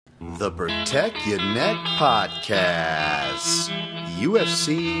The Protect Your Neck Podcast.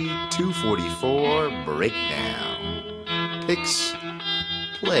 UFC 244 Breakdown. Picks,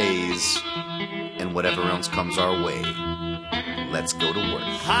 plays, and whatever else comes our way. Let's go to work.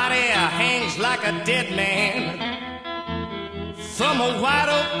 Hot air hangs like a dead man from a white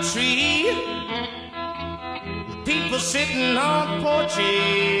oak tree. People sitting on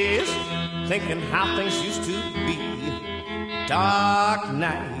porches thinking how things used to be. Dark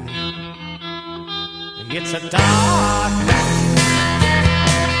night. It's a dark night.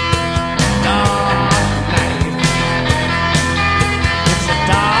 Dark night. It's a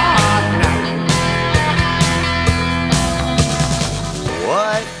dark night.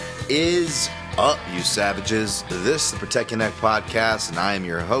 What is up, you savages? This is the Protect Your Neck Podcast, and I am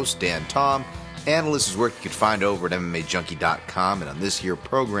your host, Dan Tom. Analyst is work you can find over at MMAJunkie.com, and on this here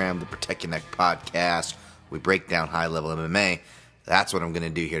program, the Protect Your Neck Podcast, we break down high-level MMA. That's what I'm going to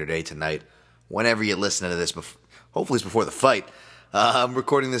do here today, tonight. Whenever you listen to this, hopefully it's before the fight. I'm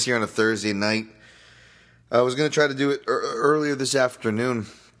recording this here on a Thursday night. I was going to try to do it earlier this afternoon,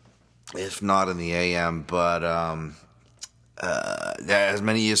 if not in the AM, but as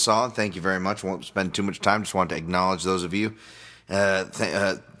many of you saw, thank you very much. Won't spend too much time. Just wanted to acknowledge those of you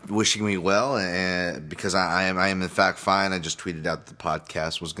wishing me well, because I am in fact fine. I just tweeted out that the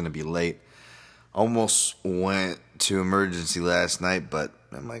podcast was going to be late. Almost went to emergency last night, but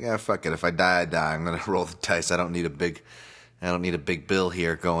I'm like, fuck it. If I die, I die. I'm gonna roll the dice. I don't need a big bill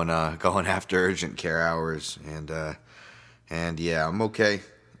here going after urgent care hours, and yeah, I'm okay.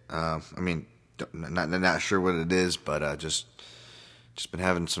 I mean, not sure what it is, but just been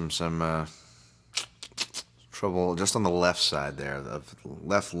having some trouble just on the left side there, of the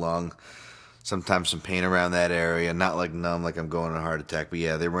left lung. Sometimes some pain around that area, not like numb, like I'm going on a heart attack. But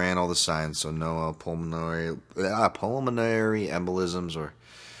yeah, they ran all the signs, so no pulmonary embolisms or,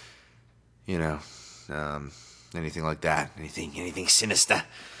 anything like that, anything sinister.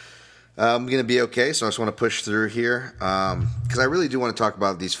 I'm gonna be okay, so I just want to push through here, because I really do want to talk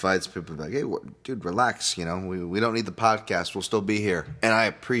about these fights. People are like, hey, dude, relax. We don't need the podcast. We'll still be here, and I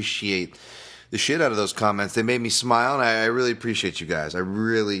appreciate the shit out of those comments. They made me smile, and I really appreciate you guys. I'm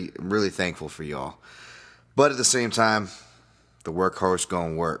really thankful for y'all. But at the same time, the workhorse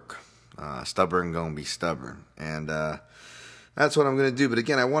gonna work. Stubborn gonna be stubborn. And that's what I'm gonna do. But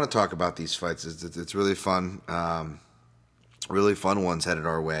again, I want to talk about these fights. It's really fun. Really fun ones headed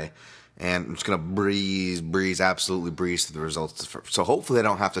our way. And I'm just gonna absolutely breeze through the results. So hopefully I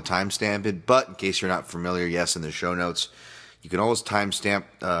don't have to timestamp it. But in case you're not familiar, yes, in the show notes, you can always timestamp,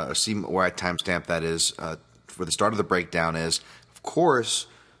 or see where I timestamp that is, for the start of the breakdown is. Of course,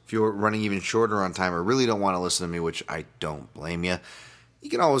 if you're running even shorter on time or really don't want to listen to me, which I don't blame you,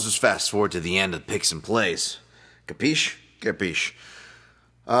 you can always just fast forward to the end of picks and plays. Capiche? Capiche.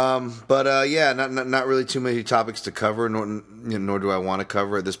 Yeah, not really too many topics to cover, nor do I want to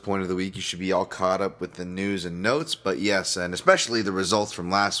cover at this point of the week. You should be all caught up with the news and notes, but yes, and especially the results from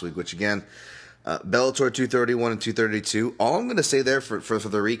last week, which again, Bellator 231 and 232. All I'm going to say there for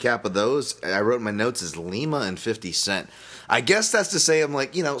the recap of those, I wrote in my notes, is Lima and 50 Cent. I guess that's to say I'm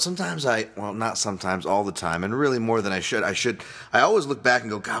like, sometimes not sometimes, all the time, and really more than I should. I always look back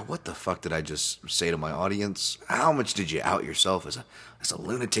and go, God, what the fuck did I just say to my audience? How much did you out yourself as a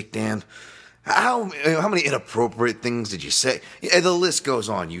lunatic, Dan? How many inappropriate things did you say? Yeah, the list goes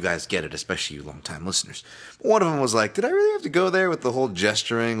on. You guys get it, especially you long-time listeners. But one of them was like, did I really have to go there with the whole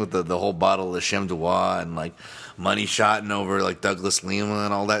gesturing, with the whole bottle of Lechem de Bois and like money shotting over like Douglas Lima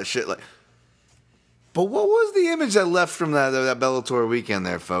and all that shit? But what was the image that left from that Bellator weekend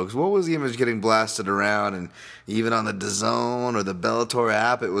there, folks? What was the image getting blasted around, and even on the DAZN or the Bellator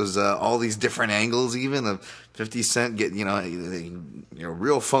app, it was all these different angles, even of 50 Cent getting,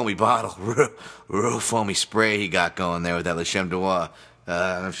 real foamy bottle, real foamy spray he got going there with that Lechem de Bois.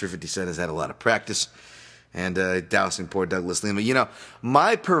 I'm sure 50 Cent has had a lot of practice, and dousing poor Douglas Lima.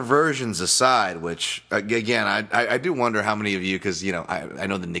 My perversions aside, which again, I do wonder how many of you, because I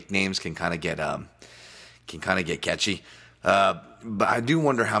know the nicknames can kind of get catchy. But I do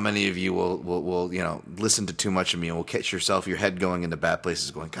wonder how many of you will listen to too much of me and will catch your head going into bad places,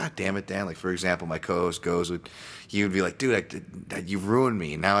 going, God damn it, Dan. Like, for example, my co-host he would be like, dude, you've ruined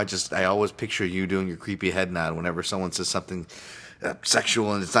me. Now I always picture you doing your creepy head nod whenever someone says something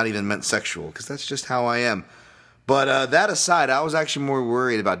sexual, and it's not even meant sexual, because that's just how I am. But that aside, I was actually more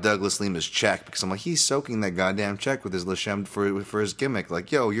worried about Douglas Lima's check, because I'm like, he's soaking that goddamn check with his Lechem for his gimmick.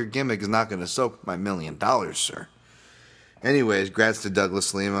 Like, yo, your gimmick is not going to soak my $1 million, sir. Anyways, grats to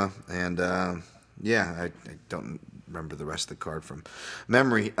Douglas Lima, and I don't remember the rest of the card from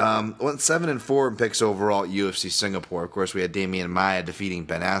memory. Went 7-4 in picks overall at UFC Singapore. Of course, we had Damian Maia defeating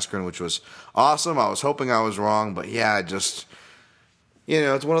Ben Askren, which was awesome. I was hoping I was wrong, but yeah, just,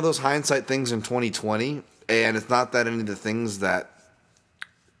 it's one of those hindsight things in 2020, and it's not that any of the things that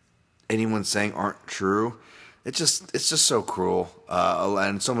anyone's saying aren't true. It's just so cruel,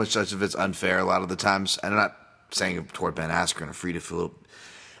 and so much of it's unfair a lot of the times. And I'm not saying toward Ben Askren, I'm free to feel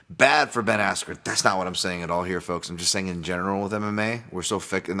bad for Ben Askren. That's not what I'm saying at all here, folks. I'm just saying in general with MMA, we're so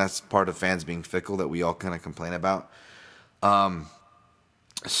fickle, and that's part of fans being fickle that we all kind of complain about.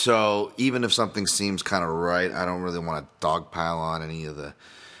 So even if something seems kind of right, I don't really want to dogpile on any of the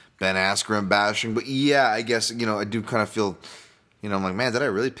Ben Askren bashing. But yeah, I guess, I do kind of feel, I'm like, man, did I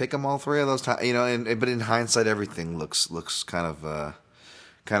really pick him all three of those times? But in hindsight, everything looks kind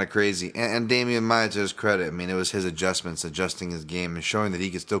of crazy. And Damian Maia, to his credit, I mean, it was his adjusting his game and showing that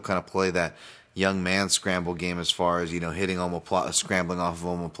he could still kind of play that young man scramble game as far as, hitting scrambling off of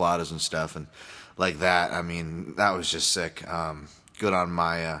omoplatas and stuff and like that. I mean, that was just sick. Good on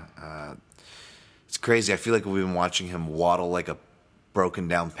Maia. It's crazy. I feel like we've been watching him waddle like a broken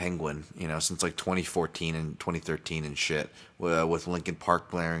down penguin, since like 2014 and 2013 and shit, with Linkin Park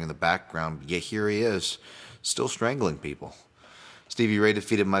blaring in the background. Yeah, here he is, still strangling people. Stevie Ray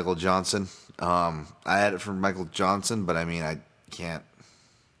defeated Michael Johnson. I had it for Michael Johnson, but I mean, I can't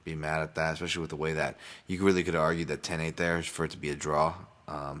be mad at that, especially with the way that you really could argue that 10-8 there for it to be a draw.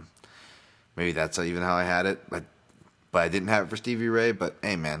 Maybe that's even how I had it, but I didn't have it for Stevie Ray. But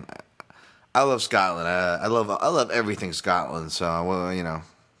hey, man, I love Scotland. I love everything Scotland. So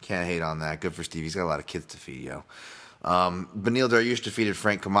can't hate on that. Good for Stevie. He's got a lot of kids to feed, yo. Beneil Dariush defeated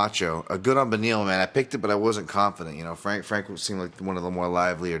Frank Camacho. Good on Beneil, man. I picked it, but I wasn't confident. Frank seemed like one of the more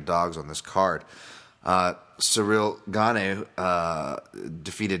livelier dogs on this card. Cyril Gane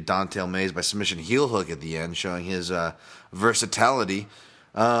defeated Don'Tale Mayes by submission heel hook at the end, showing his versatility.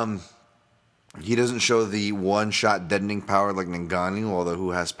 He doesn't show the one-shot deadening power like Ngannou, although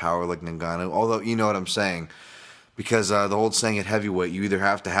who has power like Ngannou? Although, you know what I'm saying. Because the old saying at heavyweight, you either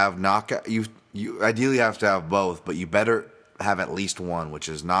have to have knockout, you ideally have to have both, but you better have at least one, which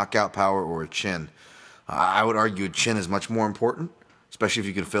is knockout power or a chin. I would argue a chin is much more important, especially if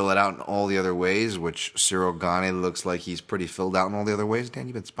you can fill it out in all the other ways, which Cyril Gane looks like he's pretty filled out in all the other ways. Dan,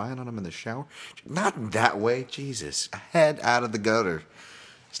 you been spying on him in the shower? Not that way. Jesus. Head out of the gutter.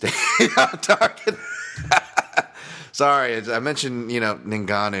 Stay on target. Sorry, I mentioned,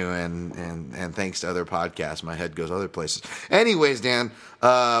 Ngannou and thanks to other podcasts, my head goes other places. Anyways, Dan,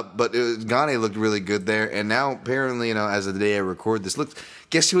 but Gane looked really good there, and now apparently, as of the day I record this,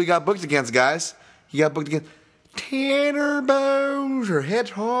 guess who he got booked against, guys? He got booked against Tanner Bowser,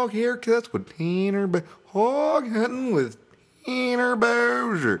 hedgehog haircuts with Tanner hog hunting with Tanner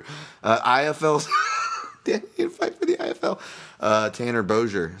Bowser. IFL. Damn, you fight for the IFL. Tanner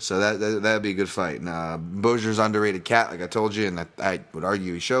Bozier. So that'd be a good fight. Bozier's underrated cat, like I told you, and I would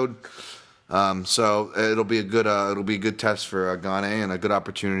argue he showed. So it'll be a good test for Gane and a good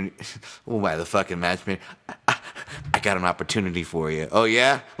opportunity. Oh, why the fucking match, man? I got an opportunity for you. Oh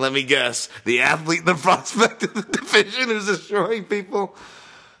yeah? Let me guess. The athlete, the prospect of the division who's destroying people.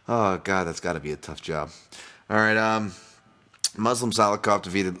 Oh god, that's got to be a tough job. All right. Muslim Salikov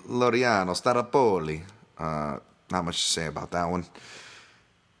defeated Loriano Starapoli. Not much to say about that one.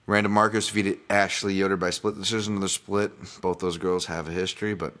 Miranda Marcos defeated Ashley Yoder by split decision in the split. Both those girls have a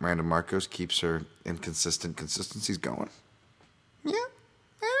history, but Miranda Marcos keeps her consistencies going. Yeah,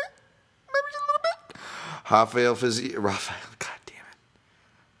 maybe just a little bit. Rafael, god damn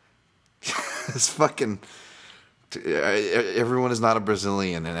it. This fucking... Everyone is not a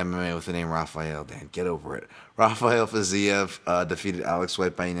Brazilian in MMA with the name Rafael, Dan. Get over it. Rafael Fiziev defeated Alex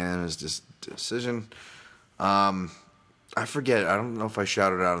White by unanimous decision. I forget. I don't know if I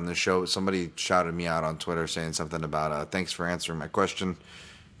shouted out on the show. Somebody shouted me out on Twitter saying something about thanks for answering my question.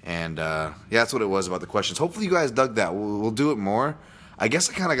 And yeah, that's what it was about the questions. Hopefully you guys dug that. We'll do it more. I guess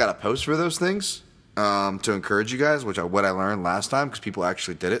I kind of got a post for those things to encourage you guys, what I learned last time because people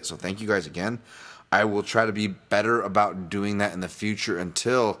actually did it. So thank you guys again. I will try to be better about doing that in the future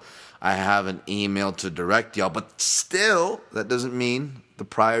until I have an email to direct y'all. But still, that doesn't mean the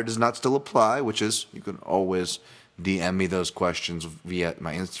prior does not still apply, which is you can always DM me those questions via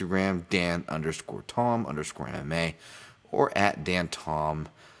my Instagram, Dan_Tom_MMA, or at DanTom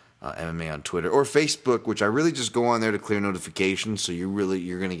MMA on Twitter, or Facebook, which I really just go on there to clear notifications. So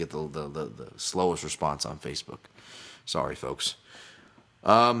you're going to get the slowest response on Facebook. Sorry, folks.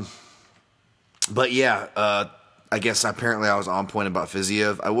 But yeah, I guess apparently I was on point about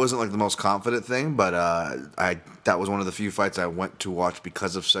Fiziev. I wasn't like the most confident thing, but that was one of the few fights I went to watch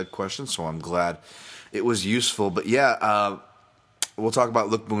because of said question, so I'm glad it was useful. But yeah, we'll talk about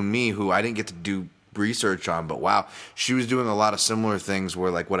Look Boon Mi, who I didn't get to do research on, but wow, she was doing a lot of similar things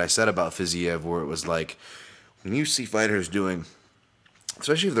where, like what I said about Fiziev, where it was like, when you see fighters doing,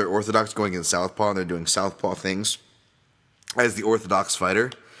 especially if they're orthodox going against southpaw and they're doing southpaw things as the orthodox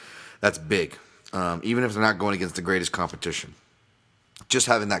fighter, that's big. Even if they're not going against the greatest competition. Just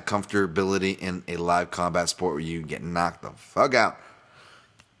having that comfortability in a live combat sport where you get knocked the fuck out.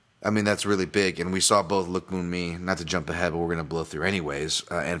 I mean, that's really big. And we saw both Look Boon Mi, not to jump ahead, but we're going to blow through anyways,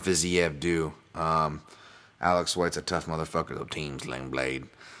 and Fiziev do. Alex White's a tough motherfucker, though. Team Sling Blade.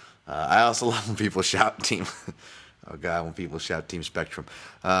 I also love when people shout Team... oh, God, when people shout Team Spectrum.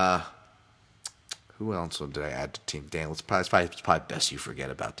 Who else did I add to Team Dan? It's probably best you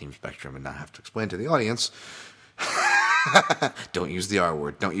forget about Team Spectrum and not have to explain to the audience. Don't use the R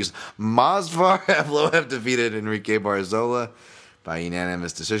word. Don't use... Mazvar Evloev defeated Enrique Barzola by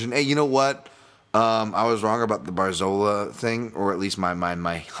unanimous decision. Hey, you know what? I was wrong about the Barzola thing, or at least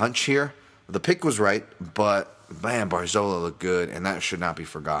my hunch here. The pick was right, but man, Barzola looked good, and that should not be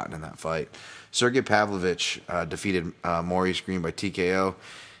forgotten in that fight. Sergey Pavlovich defeated Maurice Green by TKO.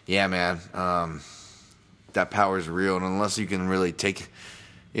 Yeah, man. That power is real, and unless you can really take,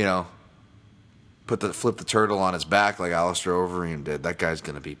 flip the turtle on his back like Alistair Overeem did, that guy's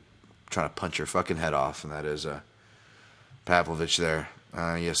gonna be trying to punch your fucking head off, and that is Pavlovich there.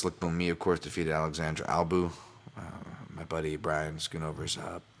 Yes, Look Boon Mi, of course, defeated Alexandra Albu, my buddy Brian Schoonover's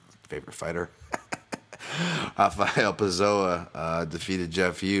favorite fighter. Rafael Pazoa defeated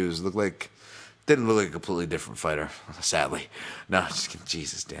Jeff Hughes. Didn't look like a completely different fighter, sadly. No, just kidding.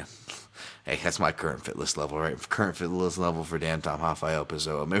 Jesus, Dan. Hey, that's my current fitness level, right? Current fitness level for Dan Tom Rafael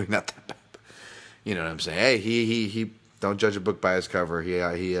Pazoa. Maybe not that bad, but you know what I'm saying. Hey, he don't judge a book by his cover. He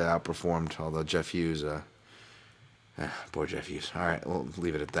outperformed, although Jeff Hughes, poor Jeff Hughes. All right, we'll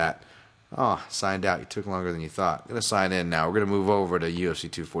leave it at that. Oh, signed out. You took longer than you thought. Going to sign in now. We're going to move over to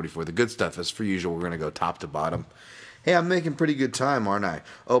UFC 244. The good stuff, as per usual, we're going to go top to bottom. Hey, I'm making pretty good time, aren't I?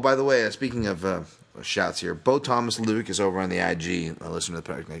 Oh, by the way, speaking of shouts here, Bo Thomas Luke is over on the IG, listening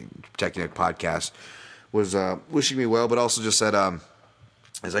to the Protecting It podcast, was wishing me well, but also just said,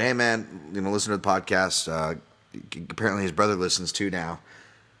 he's like, hey, man, listen to the podcast. Apparently his brother listens too now.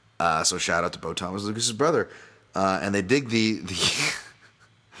 So shout out to Bo Thomas Luke, his brother. And they dig the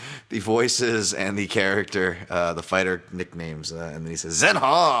the voices and the character, the fighter nicknames. And then he says, Zen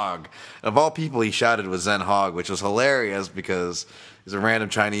Hog! Of all people, he shouted with Zen Hog, which was hilarious because he's a random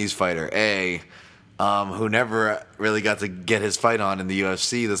Chinese fighter, who never really got to get his fight on in the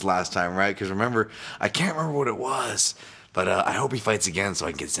UFC this last time, right? Because remember, I can't remember what it was, but I hope he fights again so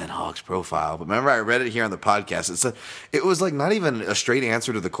I can get Zen Hog's profile. But remember, I read it here on the podcast. It was like not even a straight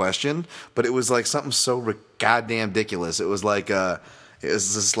answer to the question, but it was like something so goddamn ridiculous. It was like... it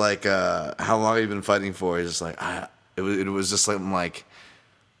was just like, how long have you been fighting for? It's just like, it was just something like,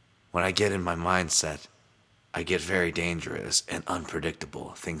 when I get in my mindset, I get very dangerous and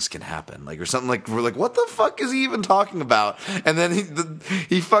unpredictable. Things can happen, or something like. We're like, what the fuck is he even talking about? And then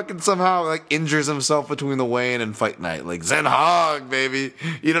he fucking somehow injures himself between the weigh-in and fight night. Like Zen Hog, baby.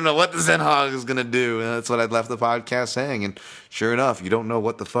 You don't know what the Zen Hog is gonna do. And that's what I'd left the podcast saying. And sure enough, you don't know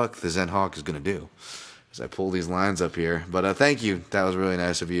what the fuck the Zen Hog is gonna do. As I pull these lines up here. But thank you. That was really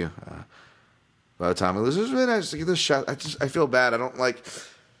nice of you. By the time it was really nice to get this shot. I feel bad.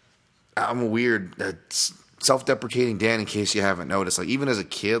 I'm a weird, self-deprecating Dan, in case you haven't noticed. Even as a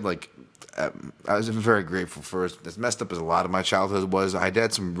kid, I was very grateful for it. As messed up as a lot of my childhood was, I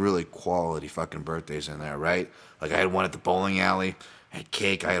had some really quality fucking birthdays in there, right? I had one at the bowling alley. I had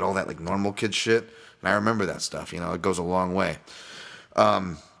cake. I had all that normal kid shit. And I remember that stuff. It goes a long way.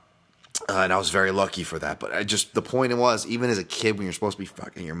 And I was very lucky for that. But the point was, even as a kid, when you're supposed to be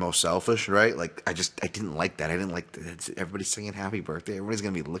fucking your most selfish, right? I didn't like that. I didn't like that. Everybody's singing happy birthday. Everybody's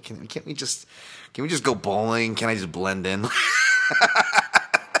going to be looking at me. Can we just go bowling? Can I just blend in?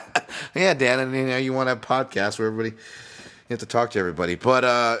 Yeah, Dan, and you want to have podcasts where you have to talk to everybody. But,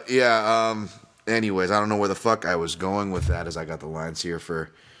 anyways, I don't know where the fuck I was going with that as I got the lines here for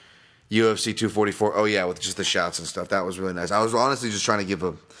UFC 244. Oh, yeah, with just the shouts and stuff. That was really nice. I was honestly just trying to give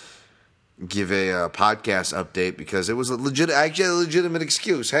a podcast update because it was actually a legitimate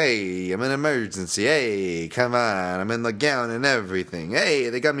excuse. Hey, I'm in an emergency. Hey, come on. I'm in the gown and everything. Hey,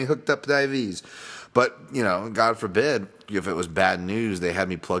 they got me hooked up to IVs. But, God forbid, if it was bad news, they had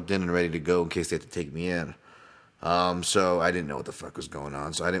me plugged in and ready to go in case they had to take me in. So I didn't know what the fuck was going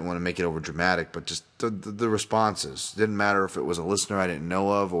on. So I didn't want to make it over dramatic, but just the responses. Didn't matter if it was a listener I didn't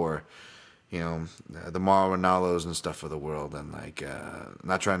know of or, the Mauro Ronaldos and stuff of the world, and like,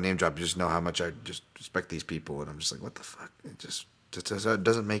 not trying to name drop, you just know how much I just respect these people, and I'm just like, what the fuck? It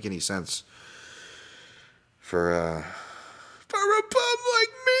doesn't make any sense for a bum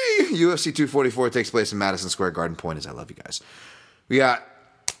like me. UFC 244 takes place in Madison Square Garden. Point is, I love you guys. We got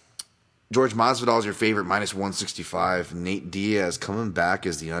George Masvidal is your favorite, minus 165. Nate Diaz coming back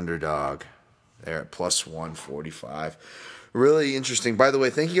as the underdog. There at plus 145. Really interesting. By the way,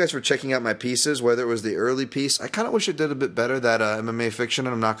 thank you guys for checking out my pieces, whether it was the early piece. I kind of wish it did a bit better, that MMA fiction,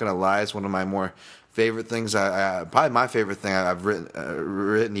 and I'm not going to lie. It's one of my more favorite things. Probably my favorite thing I've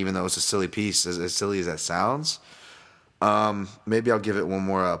written, even though it's a silly piece, as silly as that sounds. Maybe I'll give it one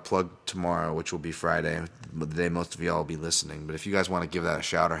more plug tomorrow, which will be Friday, the day most of y'all will be listening. But if you guys want to give that a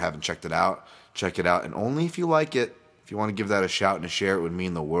shout or haven't checked it out, check it out. And only if you like it. If you want to give that a shout and a share, it would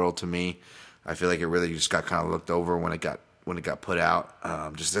mean the world to me. I feel like it really just got kind of looked over when it got put out.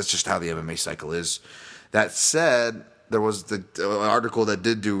 That's just how the MMA cycle is. That said, there was an article that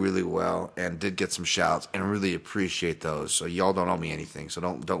did do really well and did get some shouts, and I really appreciate those. So y'all don't owe me anything, so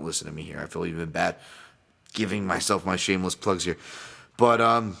don't listen to me here. I feel even bad giving myself my shameless plugs here. But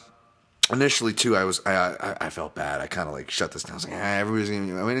initially too, I felt bad. I kind of like shut this down. I was like, everybody's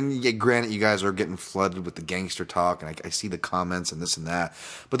gonna. I mean, granted, you guys are getting flooded with the gangster talk, and I see the comments and this and that.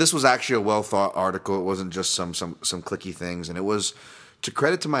 But this was actually a well thought article. It wasn't just some clicky things, and it was to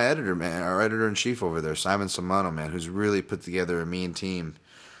credit to my editor, man, our editor in chief over there, Simon Samano, man, who's really put together a mean team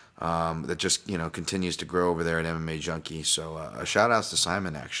that just continues to grow over there at MMA Junkie. So a shout outs to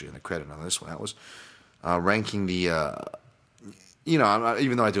Simon actually, and the credit on this one. That was ranking the.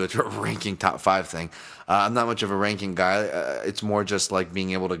 Even though I do a ranking top 5 thing, I'm not much of a ranking guy. It's more just like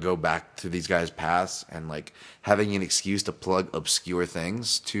being able to go back to these guys' paths and like having an excuse to plug obscure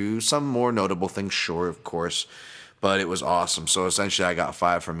things to some more notable things, sure, of course. But it was awesome. So essentially, I got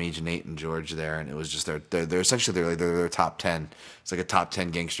 5 from each, Nate and George there, and it was just they're essentially their top 10. It's like a top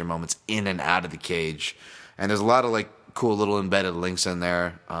 10 gangster moments in and out of the cage, and there's a lot of like cool little embedded links in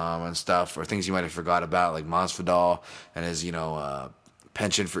there and stuff, or things you might have forgot about, like Masvidal and his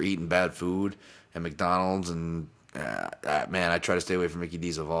penchant for eating bad food and McDonald's, and man, I try to stay away from Mickey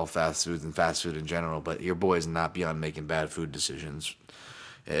D's of all fast foods and fast food in general, but your boy's not beyond making bad food decisions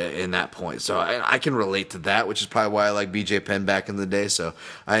in that point. So I can relate to that, which is probably why I like BJ Penn back in the day. So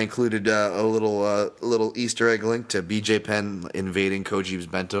I included a little Easter egg link to BJ Penn invading Koji's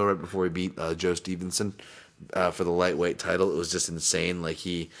Bento right before he beat Joe Stevenson for the lightweight title. It was just insane. Like,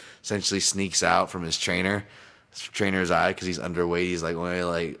 he essentially sneaks out from his trainer's eye because he's underweight. He's like only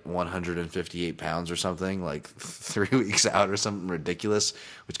like 158 pounds or something, like 3 weeks out or something ridiculous,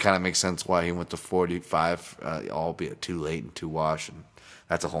 which kind of makes sense why he went to 45, albeit too late and too washed, and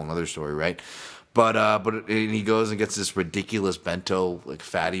that's a whole nother story, right? But and he goes and gets this ridiculous bento, like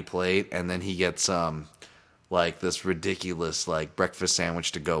fatty plate, and then he gets like this ridiculous like breakfast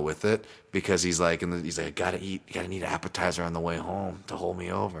sandwich to go with it, because he's like, gotta need an appetizer on the way home to hold me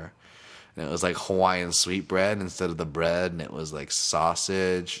over. And it was like Hawaiian sweetbread instead of the bread, and it was like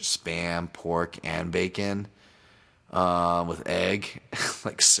sausage, Spam, pork, and bacon with egg,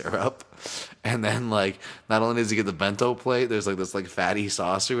 like syrup. And then like not only does he get the bento plate, there's like this like fatty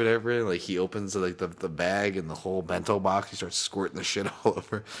sauce or whatever. And, like, he opens like the bag and the whole bento box. He starts squirting the shit all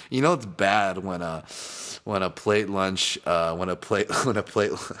over. It's bad when a plate lunch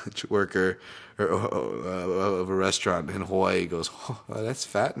worker of a restaurant in Hawaii goes, "Oh, that's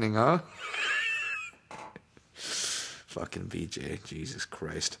fattening, huh?" Fucking BJ, Jesus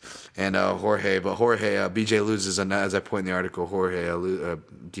Christ. And Jorge, BJ loses, as I point in the article, Jorge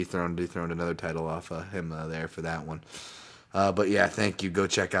dethroned another title off him there for that one. But yeah, thank you. Go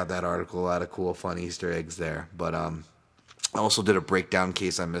check out that article. A lot of cool, fun Easter eggs there. But I also did a breakdown in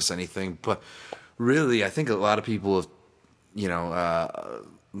case I miss anything. But really, I think a lot of people have,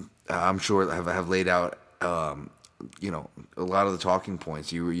 I'm sure have laid out, a lot of the talking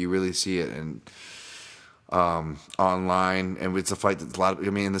points. You really see it and. Online, and it's a fight that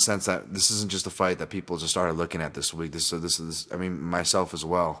in the sense that this isn't just a fight that people just started looking at this week. This is, myself as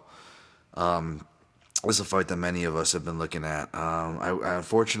well. This is a fight that many of us have been looking at.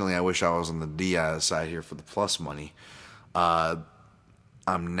 Unfortunately, I wish I was on the Diaz side here for the plus money. I'm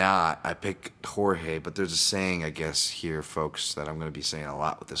not. I picked Jorge, but there's a saying, I guess, here, folks, that I'm going to be saying a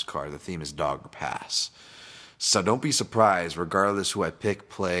lot with this card. The theme is dog or pass. So don't be surprised, regardless who I pick,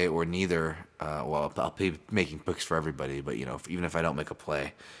 play, or neither. I'll be making picks for everybody, but even if I don't make a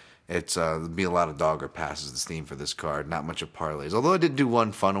play, there'll be a lot of dog or passes. This theme for this card, not much of parlays. Although I did do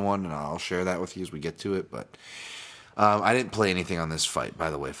one fun one, and I'll share that with you as we get to it. But I didn't play anything on this fight, by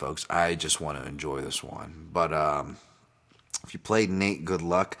the way, folks. I just want to enjoy this one. But If you played Nate, good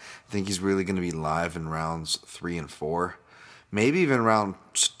luck. I think he's really going to be live in rounds 3 and 4. Maybe even round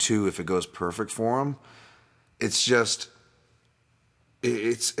 2 if it goes perfect for him. It's just,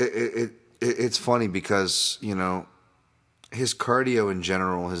 it's funny because, you know, his cardio in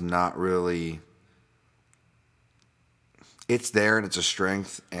general has not really. It's there and it's a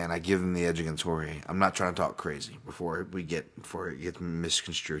strength, and I give him the edge against Jorge. I'm not trying to talk crazy before it gets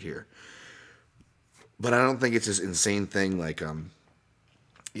misconstrued here, but I don't think it's this insane thing like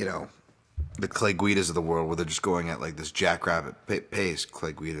you know, the Clay Guidas of the world where they're just going at like this jackrabbit pace.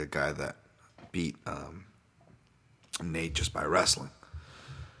 Clay Guida, the guy that beat Nate just by wrestling.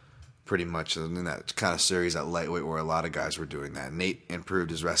 Pretty much in that kind of series at lightweight where a lot of guys were doing that. Nate improved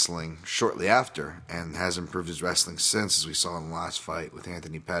his wrestling shortly after and has improved his wrestling since, as we saw in the last fight with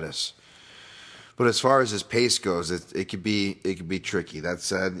Anthony Pettis. But as far as his pace goes, it could be tricky. That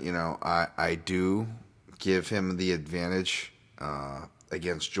said, you know, I do give him the advantage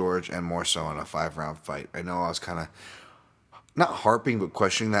against George, and more so in a 5-round fight. I know I was kind of not harping but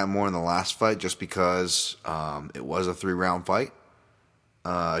questioning that more in the last fight just because it was a 3-round fight.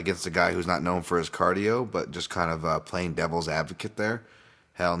 Against a guy who's not known for his cardio, but just kind of playing devil's advocate there.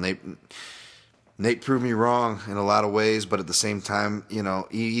 Hell, Nate proved me wrong in a lot of ways, but at the same time, you know,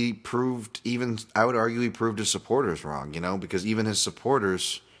 he proved, even, I would argue he proved his supporters wrong, you know, because even his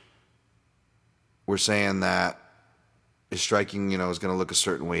supporters were saying that his striking, you know, was going to look a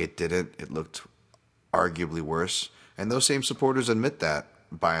certain way. It didn't. It looked arguably worse. And those same supporters admit that,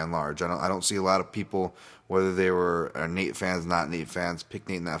 by and large. I don't see a lot of people, whether they were Nate fans, not Nate fans, pick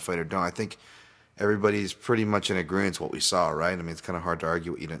Nate in that fight or don't. I think everybody's pretty much in agreement with what we saw, right? I mean, it's kind of hard to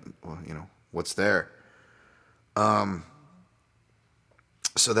argue what you didn't, well, you know, what's there. So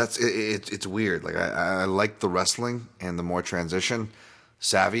that's it's weird. Like I like the wrestling and the more transition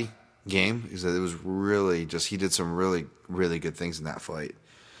savvy game. Is that it was really just, he did some really really good things in that fight,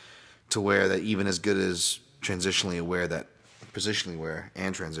 to where that even as good as positionally aware that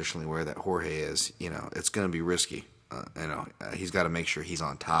Jorge is, you know, it's going to be risky. You know, he's got to make sure he's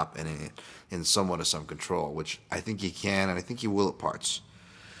on top and in somewhat of some control, which I think he can, and I think he will at parts.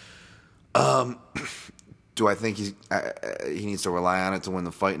 Do I think he needs to rely on it to win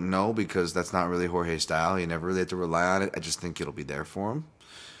the fight? No, because that's not really Jorge's style. He never really had to rely on it. I just think it'll be there for him.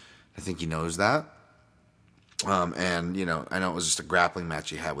 I think he knows that. And, you know, I know it was just a grappling match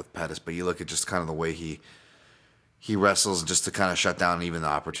he had with Pettis, but you look at just kind of the way he wrestles just to kind of shut down even the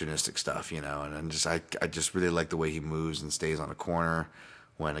opportunistic stuff, you know. And just I just really like the way he moves and stays on a corner.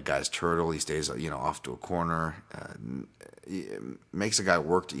 When a guy's turtle, he stays, you know, off to a corner. It makes a guy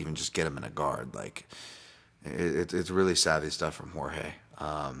work to even just get him in a guard. Like, it's really savvy stuff from Jorge.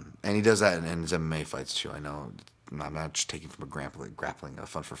 And he does that in his MMA fights too. I know I'm not just taking from a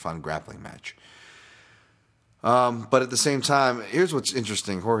fun grappling match. But at the same time, here's what's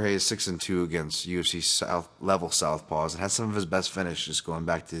interesting. Jorge is 6-2 against UFC level southpaws and has some of his best finishes going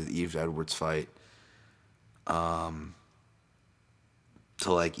back to the Yves Edwards fight.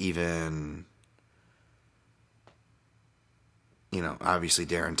 To like even, you know, obviously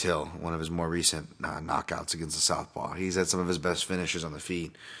Darren Till, one of his more recent knockouts against the southpaw. He's had some of his best finishes on the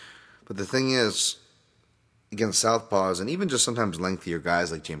feet. But the thing is, against southpaws and even just sometimes lengthier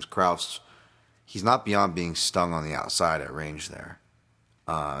guys like James Krause, he's not beyond being stung on the outside at range there.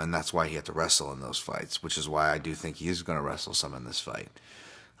 And that's why he had to wrestle in those fights, which is why I do think he's going to wrestle some in this fight.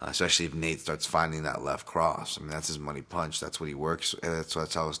 Especially if Nate starts finding that left cross. I mean, that's his money punch. That's what he works.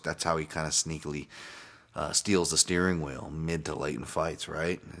 That's how he kind of sneakily steals the steering wheel mid to late in fights,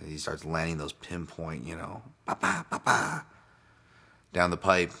 right? He starts landing those pinpoint, you know, down the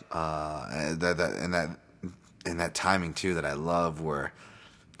pipe. And that timing too that I love, where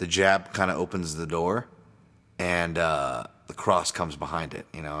the jab kind of opens the door and the cross comes behind it.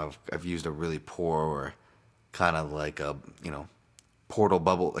 You know, I've used a really poor or kind of like a, you know, portal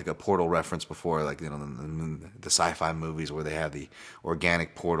bubble, like a portal reference before, like, you know, the sci-fi movies where they have the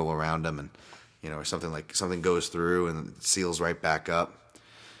organic portal around them, and, you know, or something goes through and it seals right back up.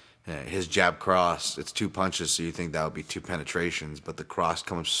 His jab cross, it's 2 punches, so you think that would be 2 penetrations, but the cross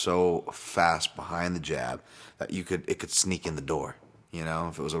comes so fast behind the jab that it could sneak in the door. You know,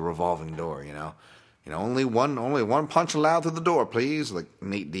 if it was a revolving door, you know, only one punch allowed through the door, please. Like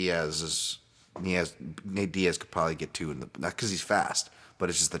Nate Diaz could probably get 2 not because he's fast, but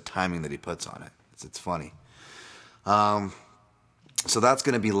it's just the timing that he puts on it. It's funny. So that's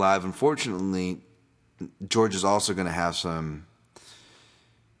going to be live. Unfortunately, George is also going to have some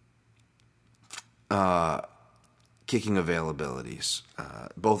kicking availabilities,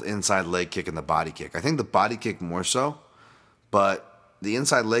 both inside leg kick and the body kick. I think the body kick more so, but the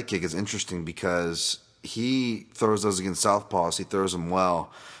inside leg kick is interesting because he throws those against southpaws. He throws them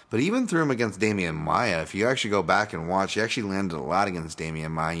well. But he even threw him against Damian Maia. If you actually go back and watch, he actually landed a lot against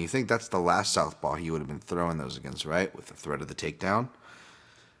Damian Maia. You think that's the last southpaw he would have been throwing those against, right? With the threat of the takedown.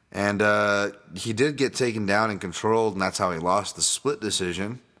 And he did get taken down and controlled, and that's how he lost the split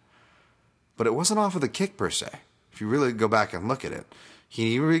decision. But it wasn't off of the kick per se. If you really go back and look at it,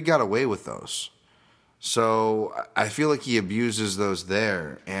 he really got away with those. So I feel like he abuses those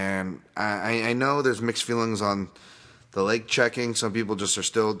there. And I know there's mixed feelings on the leg checking. Some people just are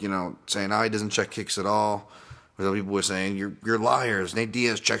still, saying, he doesn't check kicks at all. Or some people were saying, you're liars. Nate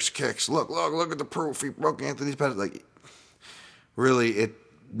Diaz checks kicks. Look at the proof. He broke Anthony's Pettis. Like, really,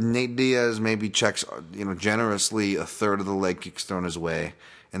 Nate Diaz maybe checks, generously a third of the leg kicks thrown his way.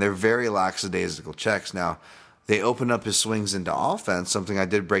 And they're very lackadaisical checks. Now, they open up his swings into offense, something I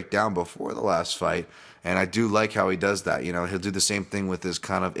did break down before the last fight. And I do like how he does that. He'll do the same thing with his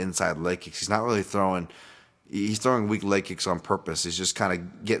kind of inside leg kicks. He's not really he's throwing weak leg kicks on purpose. He's just kind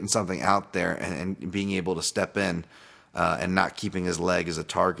of getting something out there and being able to step in and not keeping his leg as a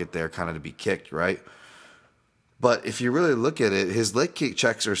target there kind of to be kicked, right? But if you really look at it, his leg kick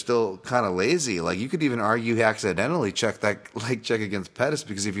checks are still kind of lazy. Like, you could even argue he accidentally checked that leg check against Pettis,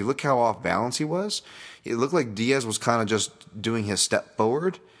 because if you look how off balance he was, it looked like Diaz was kind of just doing his step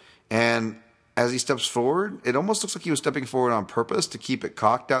forward. And as he steps forward, it almost looks like he was stepping forward on purpose to keep it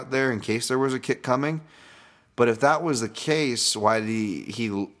cocked out there in case there was a kick coming. But if that was the case, why did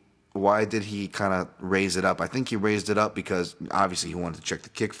he kind of raise it up? I think he raised it up because obviously he wanted to check the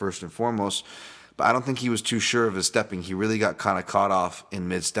kick first and foremost. But I don't think he was too sure of his stepping. He really got kind of caught off in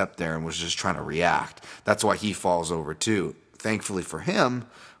mid-step there and was just trying to react. That's why he falls over too. Thankfully for him,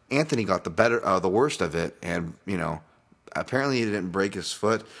 Anthony got the worst of it, and apparently he didn't break his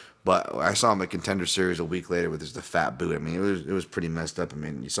foot. But I saw him at Contender Series a week later with the fat boot. I mean, it was pretty messed up. I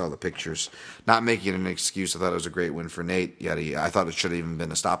mean, you saw the pictures. Not making it an excuse. I thought it was a great win for Nate. I thought it should have even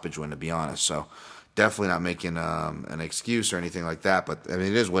been a stoppage win, to be honest. So definitely not making an excuse or anything like that. But I mean,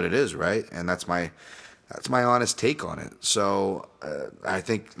 it is what it is, right? And that's my honest take on it. So I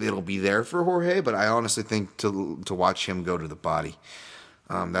think it'll be there for Jorge, but I honestly think to watch him go to the body,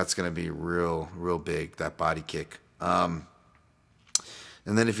 that's going to be real big, that body kick.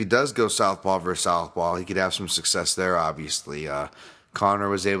 And then if he does go southpaw versus southpaw, he could have some success there, obviously. Conor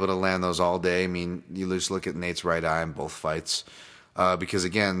was able to land those all day. I mean, you just look at Nate's right eye in both fights. Because,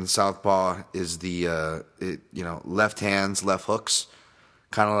 again, southpaw is the, left hands, left hooks.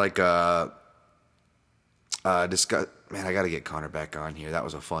 Kind of like, man, I got to get Conor back on here. That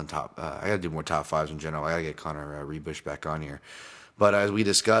was a fun I got to do more top fives in general. I got to get Conor Rebush back on here. But as we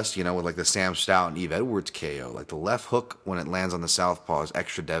discussed, with like the Sam Stout and Eve Edwards KO, like the left hook when it lands on the southpaw is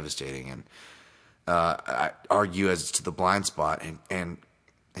extra devastating, and I argue as it's to the blind spot, and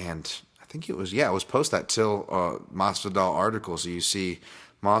I think it was post that Till Masvidal article, so you see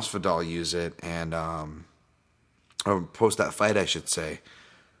Masvidal use it, and or post that fight, I should say.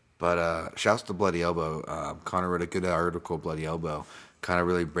 But shouts to Bloody Elbow. Conor wrote a good article, Bloody Elbow, kind of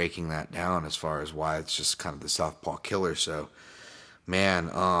really breaking that down as far as why it's just kind of the southpaw killer. So. Man,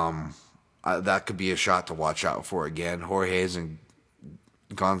 that could be a shot to watch out for again. Jorge hasn't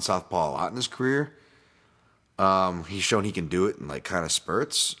gone southpaw a lot in his career. He's shown he can do it in like kind of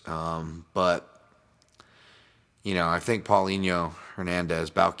spurts. But I think Paulinho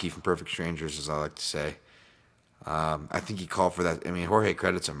Hernandez, Balky from Perfect Strangers, as I like to say. I think he called for that. I mean, Jorge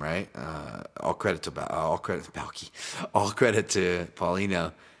credits him, right? All credit to Balky, all credit to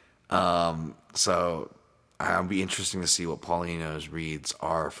Paulinho. So. It'll be interesting to see what Paulino's reads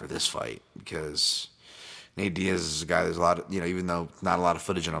are for this fight, because Nate Diaz is a guy there's a lot of, even though not a lot of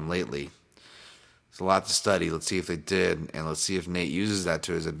footage on him lately, there's a lot to study. Let's see if they did, and let's see if Nate uses that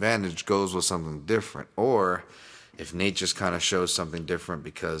to his advantage, goes with something different, or if Nate just kind of shows something different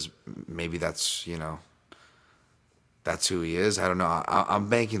because maybe that's, that's who he is. I don't know. I'm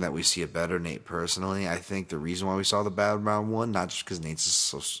banking that we see a better Nate personally. I think the reason why we saw the bad round one, not just because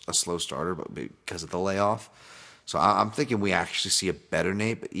Nate's a slow starter, but because of the layoff. So I'm thinking we actually see a better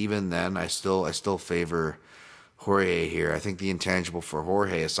Nate. But even then, I still favor Jorge here. I think the intangible for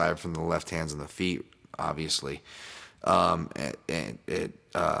Jorge, aside from the left hands and the feet, obviously, and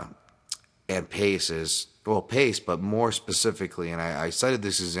pace is pace, but more specifically, and I cited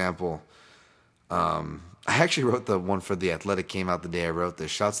this example. I actually wrote the one for The Athletic, came out the day I wrote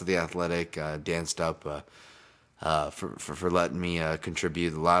this. Shouts to The Athletic, danced up for letting me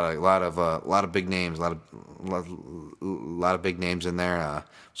contribute. A lot of big names, a lot of big names in there. It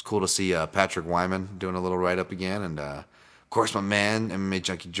was cool to see Patrick Wyman doing a little write up again, and of course my man MMA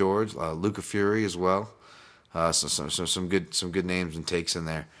Junkie George, Luca Fury as well. So some good names and takes in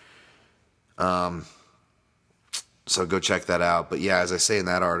there. So go check that out. But yeah, as I say in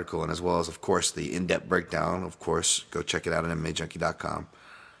that article, and as well as, of course, the in-depth breakdown, of course, go check it out at MMAJunkie.com.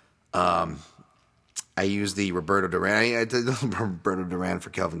 I use the Roberto Duran. I did Roberto Duran for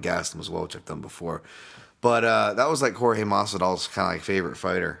Kelvin Gastelum as well, which I've done before. But that was like Jorge Masvidal's kind of like favorite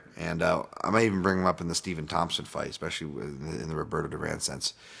fighter. And I might even bring him up in the Stephen Thompson fight, especially in the Roberto Duran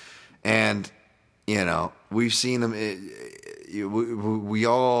sense. And, you know, we've seen him. We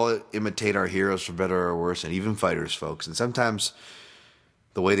all imitate our heroes for better or worse, and even fighters, folks. And sometimes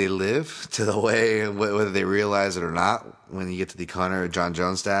the way they live to the way, whether they realize it or not, when you get to the Conor or John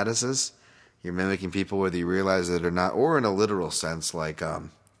Jones statuses, you're mimicking people whether you realize it or not, or in a literal sense, like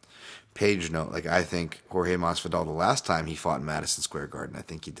page note. Like, I think Jorge Masvidal, the last time he fought in Madison Square Garden, I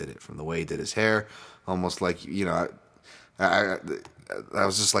think he did it from the way he did his hair, almost like, you know, I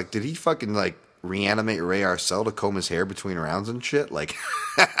was just like, did he fucking like reanimate Ray Arcel to comb his hair between rounds and shit? Like,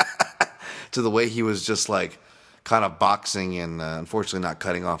 to the way he was just like kind of boxing and unfortunately not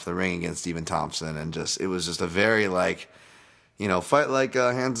cutting off the ring against Stephen Thompson, and just it was just a very like, you know, fight like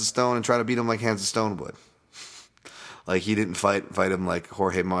Hands of Stone and try to beat him like Hands of Stone would. Like, he didn't fight him like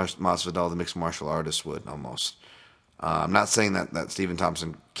Jorge Masvidal, the mixed martial artist, would almost. I'm not saying that Stephen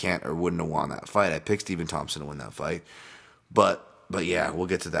Thompson can't or wouldn't have won that fight. I picked Stephen Thompson to win that fight. But yeah, we'll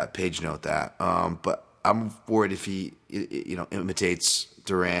get to that. Page note that. But I'm worried if he, you know, imitates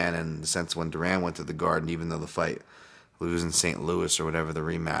Duran in the sense when Duran went to the Garden, even though the fight was in St. Louis or whatever, the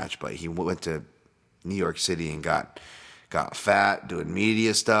rematch. But he went to New York City and got fat, doing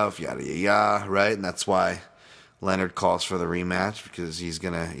media stuff, yada yada yada, right? And that's why Leonard calls for the rematch, because he's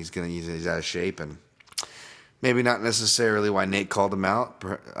out of shape, and maybe not necessarily why Nate called him out.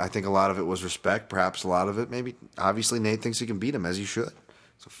 I think a lot of it was respect. Perhaps a lot of it, maybe. Obviously, Nate thinks he can beat him, as he should.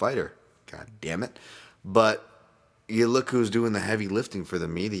 He's a fighter. God damn it. But you look who's doing the heavy lifting for the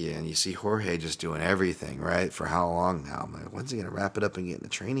media, and you see Jorge just doing everything, right? For how long now? I'm like, when's he going to wrap it up and get in the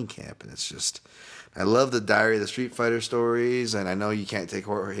training camp? And it's just, I love the Diary of the Street Fighter stories, and I know you can't take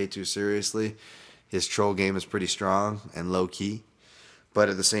Jorge too seriously. His troll game is pretty strong and low key. But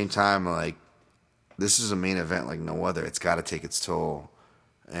at the same time, like, this is a main event like no other. It's got to take its toll.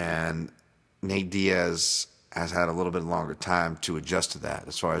 And Nate Diaz has had a little bit longer time to adjust to that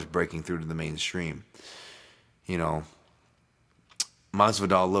as far as breaking through to the mainstream. You know,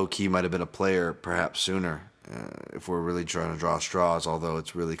 Masvidal low-key might have been a player perhaps sooner if we're really trying to draw straws, although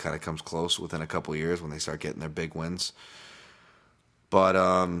it's really kind of comes close within a couple years when they start getting their big wins.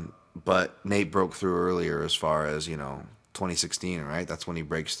 But Nate broke through earlier as far as, you know, 2016, right? That's when he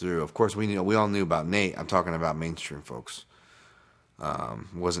breaks through. Of course, we all knew about Nate. I'm talking about mainstream folks.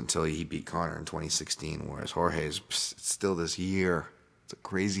 It wasn't until he beat Conor in 2016, whereas Jorge is still this year. It's a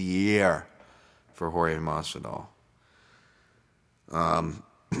crazy year for Jorge Masvidal.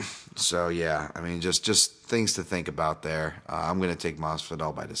 So, yeah, I mean, just things to think about there. I'm going to take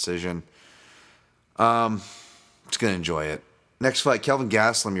Masvidal by decision. Just going to enjoy it. Next fight, Kelvin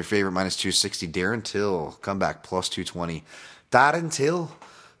Gastelum, your favorite, minus 260. Darren Till, comeback, plus 220. Darren Till,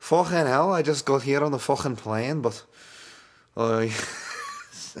 fucking hell, I just got here on the fucking plane, but... you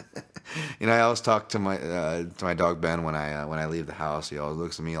know, I always talk to my dog Ben when I leave the house. He always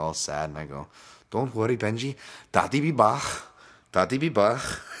looks at me all sad, and I go, "Don't worry, Benji. Daddy be back. Daddy be back."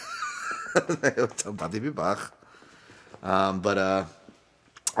 Daddy be back. I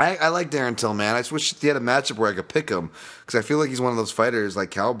like Darren Till, man. I just wish he had a matchup where I could pick him, because I feel like he's one of those fighters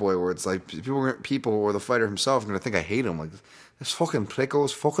like Cowboy, where it's like people or the fighter himself are gonna think I hate him. Like, this fucking pricko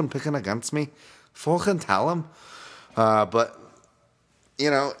is fucking picking against me. Fucking tell him. But you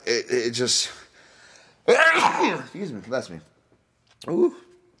know, it just excuse me, bless me. Ooh.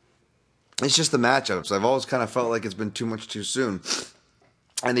 It's just the matchups. I've always kind of felt like it's been too much too soon,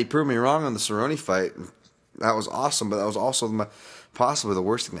 and they proved me wrong on the Cerrone fight. That was awesome, but that was also possibly the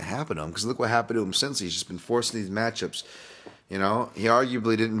worst thing that happened to him, because look what happened to him since. He's just been forcing these matchups. You know, he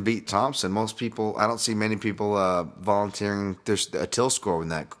arguably didn't beat Thompson. Most people, I don't see many people volunteering there's a Till score when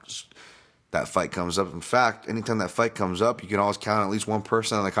that fight comes up. In fact, anytime that fight comes up, you can always count at least one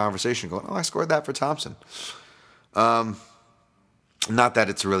person in the conversation going, "Oh, I scored that for Thompson." Not that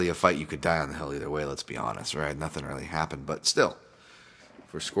it's really a fight you could die on the hill either way, let's be honest, right? Nothing really happened, but still,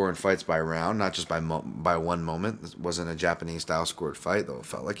 if we're scoring fights by round, not just by one moment. It wasn't a Japanese-style scored fight, though it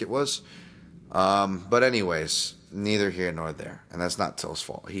felt like it was. But anyways, neither here nor there, and that's not Till's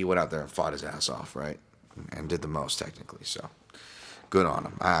fault. He went out there and fought his ass off, right? And did the most, technically, so good on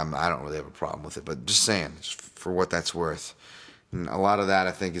him. I don't really have a problem with it, but just saying, just for what that's worth. And a lot of that,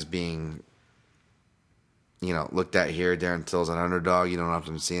 I think, is being, you know, looked at here. Darren Till's an underdog. You don't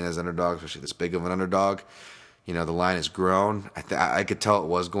often see him as an underdog, especially this big of an underdog. You know, the line has grown. I could tell it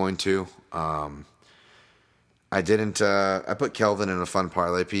was going to. I didn't. I put Kelvin in a fun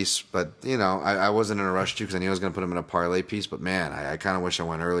parlay piece, but I wasn't in a rush to because I knew I was going to put him in a parlay piece. But man, I kind of wish I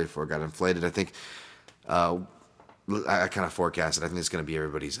went early before it got inflated. I think I kind of forecasted. I think it's going to be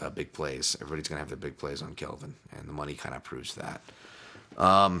everybody's big plays. Everybody's going to have their big plays on Kelvin, and the money kind of proves that.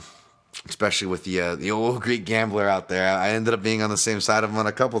 Especially with the old Greek gambler out there. I ended up being on the same side of him on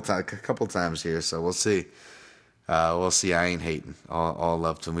a couple times here, so we'll see. We'll see. I ain't hating. All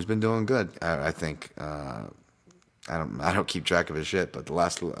love to him. He's been doing good. I think. I don't keep track of his shit, but the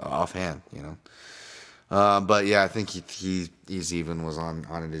last offhand, But yeah, I think he's even was on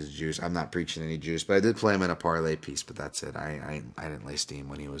his juice. I'm not preaching any juice, but I did play him in a parlay piece. But that's it. I didn't lay steam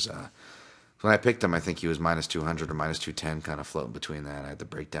when he was. When I picked him, I think he was minus 200 or minus 210, kind of floating between that. I had the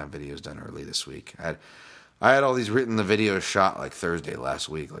breakdown videos done early this week. I had all these written. The videos shot like Thursday last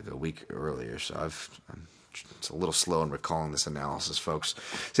week, like a week earlier. So it's a little slow in recalling this analysis, folks.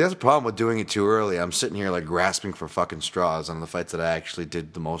 See, that's the problem with doing it too early. I'm sitting here like grasping for fucking straws on the fights that I actually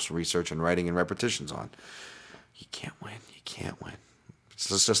did the most research and writing and repetitions on. You can't win. You can't win.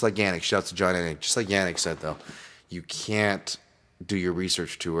 It's just like Yannick. Shouts to John Yannick. Just like Yannick said, though, you can't do your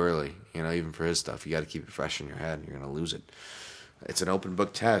research too early. Even for his stuff, you got to keep it fresh in your head. You're going to lose it. It's an open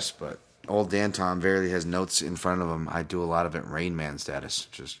book test, but old Dan Tom Verily has notes in front of him. I do a lot of it Rain Man status,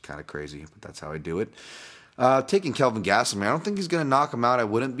 just kind of crazy, but that's how I do it. Taking Kelvin Gastelum, I don't think he's going to knock him out. I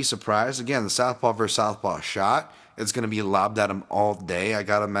wouldn't be surprised. Again, the southpaw versus southpaw shot, it's going to be lobbed at him all day. I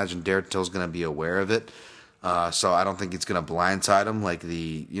got to imagine Derek Till's going to be aware of it. So I don't think it's going to blindside him like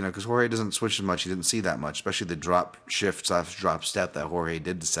because Jorge doesn't switch as much. He didn't see that much, especially the drop shift / drop step that Jorge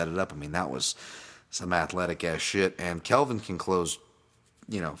did to set it up. I mean, that was some athletic ass shit. And Kelvin can close,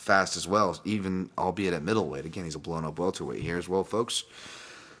 fast as well, even albeit at middleweight. Again, he's a blown up welterweight here as well, folks.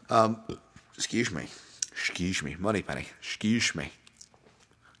 Excuse me, money penny. Excuse me,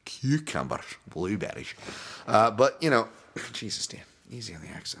 cucumbers, blueberries. But Jesus, Dan, easy on the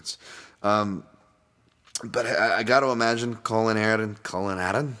accents. But I got to imagine Colin Aaron.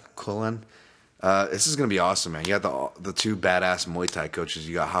 This is going to be awesome, man. You got the two badass Muay Thai coaches.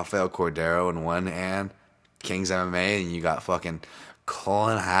 You got Rafael Cordero in one hand, King's MMA, and you got fucking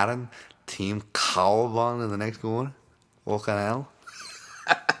Colin Aaron, Team Cowabon in the next one. Walking out.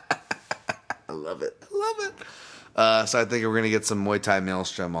 I love it. So I think we're going to get some Muay Thai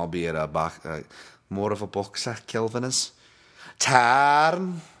maelstrom, albeit more of a boxer, Kelvin is.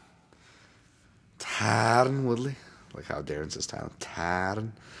 Tarn Woodley, like how Darren says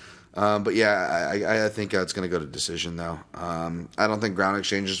Tarn. But yeah, I think it's going to go to decision though. I don't think ground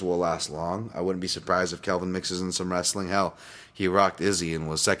exchanges will last long. I wouldn't be surprised if Kelvin mixes in some wrestling. Hell, he rocked Izzy and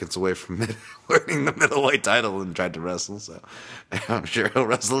was seconds away from winning the middleweight title and tried to wrestle. So I'm sure he'll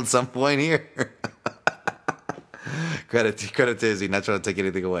wrestle at some point here. Credit to Izzy. Not trying to take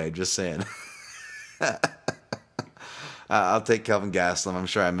anything away. Just saying. I'll take Kelvin Gastelum. I'm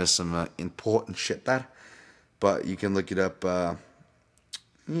sure I missed some important shit there, but you can look it up.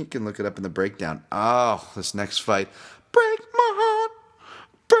 You can look it up in the breakdown. Oh, this next fight, break my heart,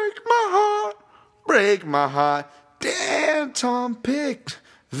 break my heart, break my heart. Damn, Tom picked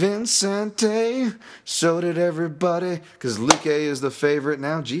Vincente. So did everybody, because Luque is the favorite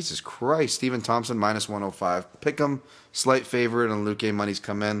now. Jesus Christ, Stephen Thompson minus 105. Pick him, slight favorite, and Luque money's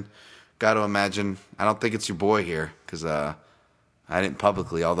come in. Got to imagine. I don't think it's your boy here because I didn't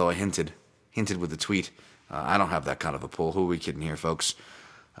publicly, although I hinted with the tweet. I don't have that kind of a pull. Who are we kidding here, folks?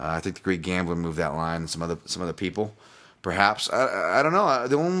 I think the Greek gambler moved that line. Some other people, perhaps. I don't know. I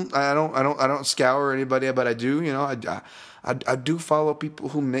don't scour anybody, but I do. I do follow people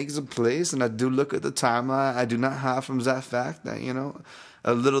who make the plays, and I do look at the timeline. I do not hide from that fact that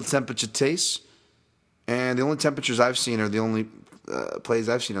a little temperature taste, and the only temperatures I've seen are the only plays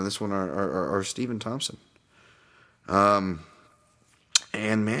I've seen on this one are Stephen Thompson. And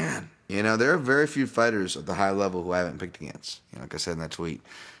man, there are very few fighters at the high level who I haven't picked against. Like I said in that tweet.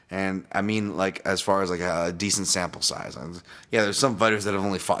 And I mean, like, as far as like a decent sample size. Yeah, there's some fighters that have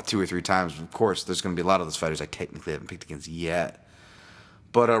only fought 2 or 3 times. Of course, there's going to be a lot of those fighters I technically haven't picked against yet.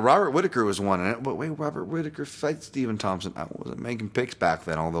 But Robert Whittaker was one. But wait, Robert Whittaker fights Stephen Thompson. I wasn't making picks back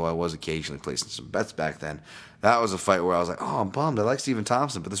then, although I was occasionally placing some bets back then. That was a fight where I was like, oh, I'm bummed. I like Stephen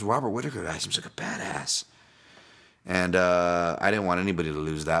Thompson, but this Robert Whittaker guy seems like a badass. And I didn't want anybody to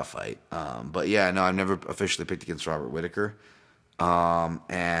lose that fight. But yeah, no, I've never officially picked against Robert Whittaker.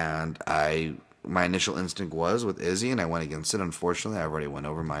 And my initial instinct was with Izzy, and I went against it. Unfortunately, I already went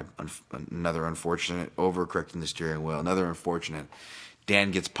over another unfortunate overcorrecting the steering wheel. Another unfortunate.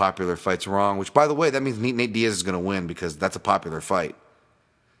 Dan gets popular fights wrong, which, by the way, that means Nate Diaz is going to win because that's a popular fight.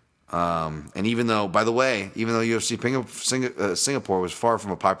 And even though, by the way, UFC Singapore was far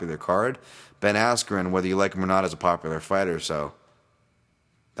from a popular card, Ben Askren, whether you like him or not, is a popular fighter. So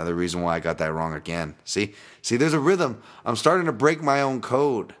another reason why I got that wrong again. See, there's a rhythm. I'm starting to break my own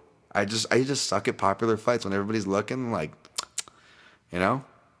code. I just suck at popular fights when everybody's looking like, you know.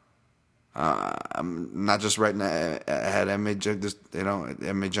 I'm not just writing. I had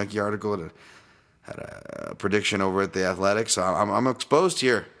MMA Junkie article. Had a prediction over at the Athletics. So I'm exposed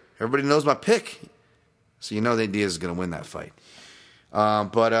here. Everybody knows my pick, so you know that Diaz is going to win that fight.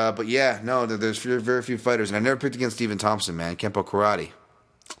 But yeah, no, there's very few fighters, and I never picked against Stephen Thompson, man. Kempo Karate,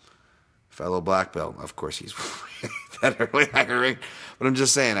 fellow black belt. Of course, he's that early higher rank. But I'm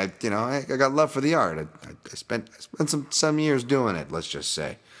just saying, I got love for the art. I spent some years doing it. Let's just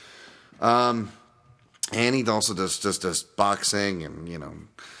say. And he also does boxing and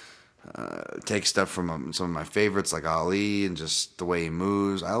takes stuff from some of my favorites like Ali and just the way he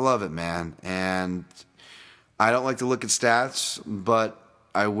moves. I love it, man. And I don't like to look at stats, but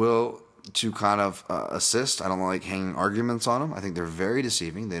I will to kind of assist. I don't like hanging arguments on them. I think they're very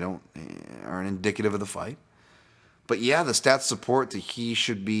deceiving. They aren't indicative of the fight. But yeah, the stats support that he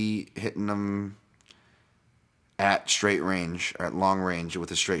should be hitting them at straight range, or at long range with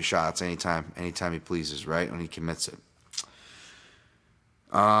his straight shots anytime he pleases, right? When he commits it.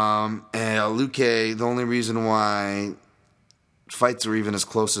 And Luque, the only reason why fights were even as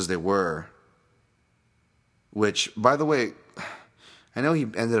close as they were, which, by the way, I know he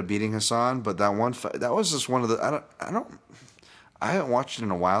ended up beating Hassan, but that one fight, that was just one of the, I haven't watched it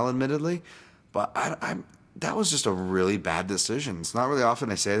in a while, admittedly, but that was just a really bad decision. It's not really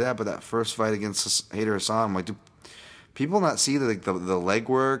often I say that, but that first fight against Hader Hassan, I'm like, do people not see the leg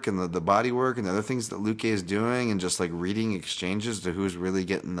work and the body work and the other things that Luque is doing and just like reading exchanges to who's really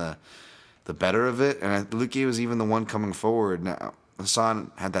getting the better of it? And Luque was even the one coming forward. Now,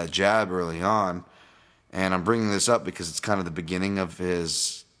 Hassan had that jab early on, and I'm bringing this up because it's kind of the beginning of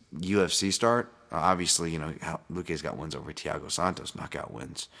his UFC start. Obviously, Luque's got wins over Thiago Santos, knockout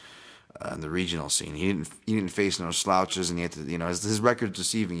wins. In the regional scene, he didn't face no slouches, and he had to, his record's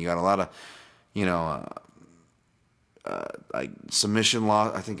deceiving. You got a lot of, like submission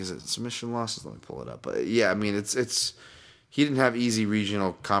loss. I think is it submission losses? Let me pull it up. But yeah, I mean it's he didn't have easy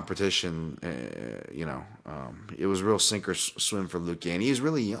regional competition. It was real sink or swim for Luque, and he's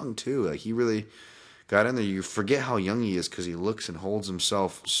really young too. Like he really got in there. You forget how young he is because he looks and holds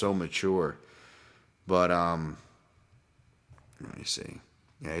himself so mature. But let me see.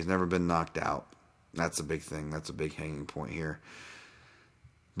 Yeah, he's never been knocked out. That's a big thing. That's a big hanging point here.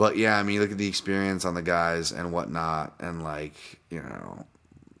 But yeah, I mean, look at the experience on the guys and whatnot, and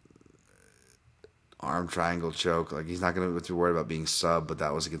arm triangle choke. Like he's not going to be too worried about being sub, but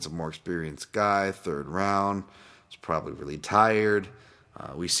that was against a more experienced guy. Third round, he's probably really tired.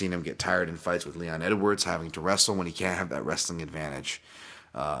 We've seen him get tired in fights with Leon Edwards, having to wrestle when he can't have that wrestling advantage.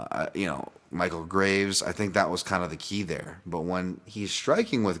 Michael Graves, I think that was kind of the key there. But when he's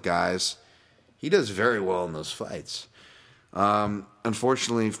striking with guys, he does very well in those fights.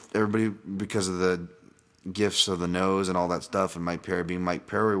 Unfortunately, everybody, because of the gifts of the nose and all that stuff, and Mike Perry being Mike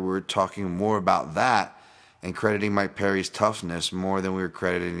Perry, we were talking more about that and crediting Mike Perry's toughness more than we were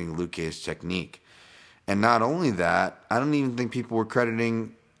crediting Luque's technique. And not only that, I don't even think people were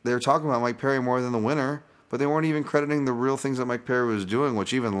crediting, they were talking about Mike Perry more than the winner, but they weren't even crediting the real things that Mike Perry was doing,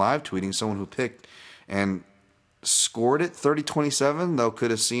 which even live tweeting someone who picked and scored it 30-27, though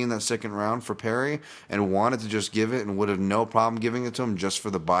could have seen that second round for Perry and wanted to just give it and would have no problem giving it to him just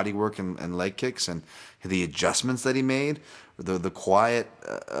for the body work and leg kicks and the adjustments that he made, the quiet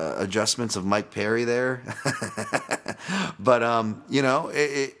adjustments of Mike Perry there. But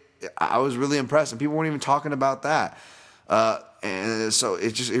I was really impressed, and people weren't even talking about that. And so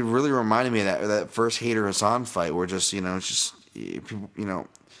it really reminded me of that first Hader Hassan fight where people,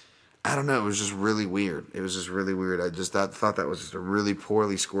 I don't know. It was just really weird. I just thought that was just a really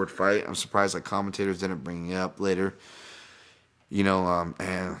poorly scored fight. I'm surprised commentators didn't bring it up later. And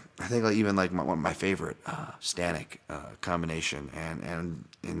I think one of my favorite Stanek combination,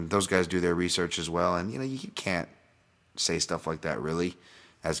 and those guys do their research as well. And you can't say stuff like that really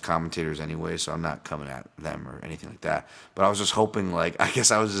as commentators anyway. So I'm not coming at them or anything like that. But I was just hoping, one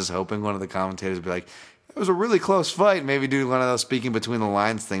of the commentators would be like, it was a really close fight. Maybe do one of those speaking between the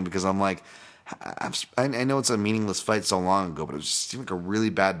lines thing, because I'm like, I know it's a meaningless fight so long ago, but it just seemed like a really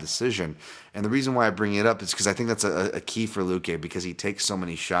bad decision. And the reason why I bring it up is because I think that's a key for Luque, because he takes so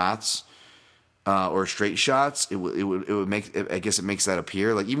many shots or straight shots. It would make, I guess it makes that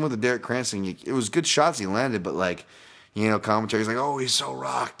appear. Like even with the Derek Cranston, it was good shots he landed, but commentary's like, oh, he's so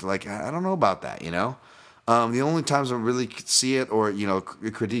rocked. Like I don't know about that, The only times I really could see it or,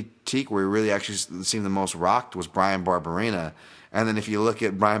 critique where he really actually seemed the most rocked was Brian Barberena. And then if you look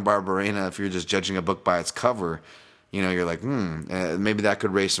at Brian Barberena, if you're just judging a book by its cover, you're like, maybe that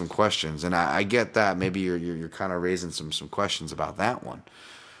could raise some questions. And I get that. Maybe you're kind of raising some questions about that one.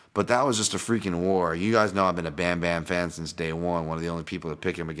 But that was just a freaking war. You guys know I've been a Bam Bam fan since day one. One of the only people to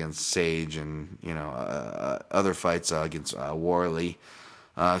pick him against Sage and, other fights against Warley.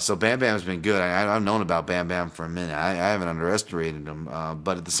 So Bam Bam's been good. I've known about Bam Bam for a minute. I haven't underestimated him.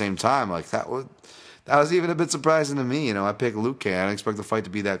 But at the same time, like that was even a bit surprising to me. I picked Luque. I didn't expect the fight to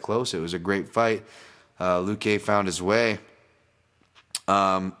be that close. It was a great fight. Luque found his way.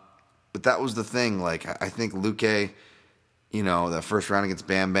 But that was the thing. Like I think Luque, that first round against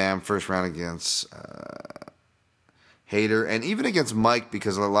Bam Bam, first round against Hader, and even against Mike,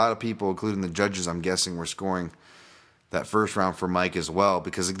 because a lot of people, including the judges, I'm guessing, were scoring that first round for Mike as well,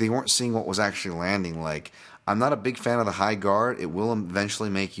 because they weren't seeing what was actually landing. Like, I'm not a big fan of the high guard. It will eventually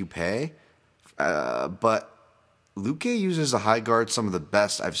make you pay. But Luque uses the high guard some of the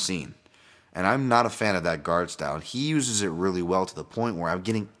best I've seen. And I'm not a fan of that guard style. He uses it really well to the point where I'm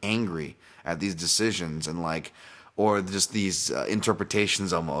getting angry at these decisions and or just these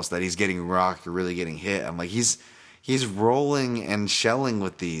interpretations almost that he's getting rocked or really getting hit. I'm like, he's rolling and shelling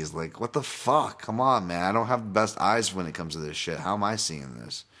with these. Like, what the fuck? Come on, man. I don't have the best eyes when it comes to this shit. How am I seeing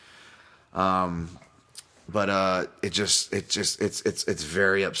this? But it's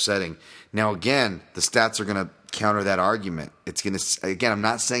very upsetting. Now, again, the stats are going to counter that argument. Again, I'm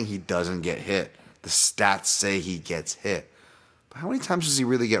not saying he doesn't get hit. The stats say he gets hit. But how many times does he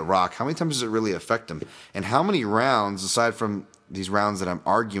really get rocked? How many times does it really affect him? And how many rounds, aside from these rounds that I'm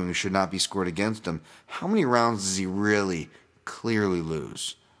arguing should not be scored against him, how many rounds does he really clearly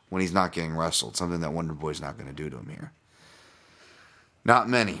lose when he's not getting wrestled? Something that Wonder Boy's not going to do to him here. Not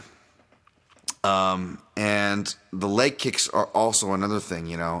many. And the leg kicks are also another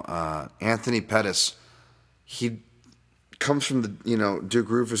thing, Anthony Pettis, he comes from the, Duke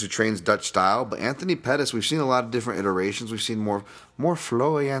Rufus, who trains Dutch style, but Anthony Pettis, we've seen a lot of different iterations. We've seen more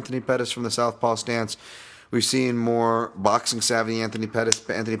flowy Anthony Pettis from the southpaw stance. We've seen more boxing savvy Anthony Pettis,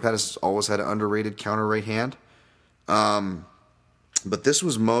 but Anthony Pettis has always had an underrated counter right hand. But this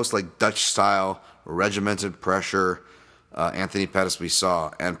was most like Dutch style, regimented pressure, Anthony Pettis we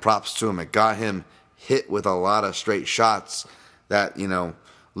saw, and props to him. It got him hit with a lot of straight shots that,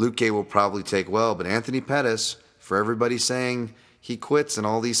 Luque will probably take well, but Anthony Pettis, for everybody saying he quits and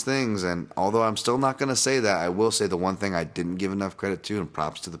all these things, and although I'm still not going to say that, I will say the one thing I didn't give enough credit to, and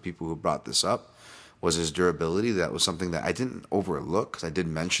props to the people who brought this up, was his durability. That was something that I didn't overlook, because I did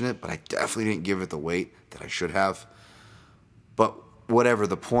mention it, but I definitely didn't give it the weight that I should have. But whatever,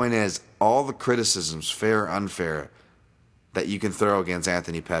 the point is, all the criticisms, fair or unfair, that you can throw against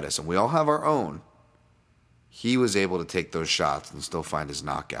Anthony Pettis, and we all have our own, he was able to take those shots and still find his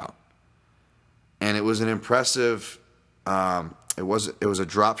knockout. And it was an impressive. It was a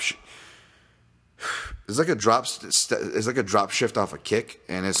drop. It's like a drop. It's like a drop shift off a kick,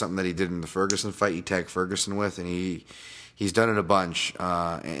 and it's something that he did in the Ferguson fight. He tagged Ferguson with, and he's done it a bunch.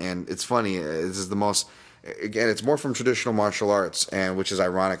 And it's funny. This is the most. Again, it's more from traditional martial arts, and which is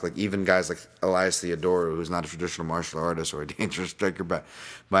ironic. Like even guys like Elias Theodorou, who's not a traditional martial artist or a dangerous striker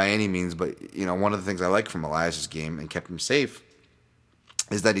by any means, but one of the things I like from Elias's game and kept him safe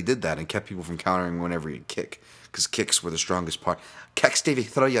is that he did that and kept people from countering whenever he'd kick, because kicks were the strongest part. Kicks, Davey,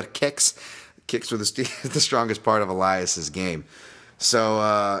 throw your kicks. Kicks were the strongest part of Elias's game.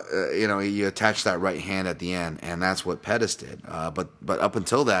 So you attach that right hand at the end, and that's what Pettis did. But up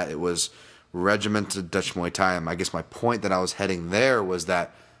until that, it was regimented Dutch Muay Thai. And I guess my point that I was heading there was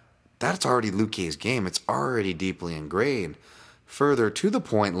that that's already Luque's game. It's already deeply ingrained. Further to the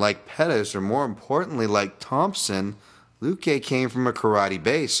point, like Pettis, or more importantly, like Thompson, Luque came from a karate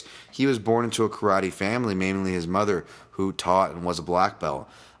base. He was born into a karate family, mainly his mother, who taught and was a black belt.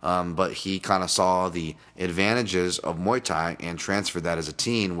 But he kind of saw the advantages of Muay Thai and transferred that as a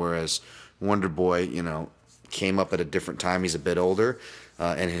teen, whereas Wonder Boy, came up at a different time. He's a bit older.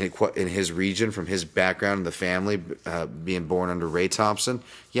 And in his region, from his background in the family, being born under Ray Thompson,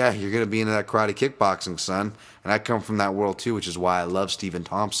 yeah, you're going to be into that karate kickboxing, son. And I come from that world too, which is why I love Stephen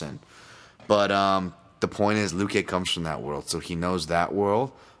Thompson. But the point is, Luque comes from that world, so he knows that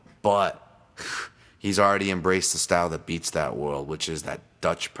world. But he's already embraced the style that beats that world, which is that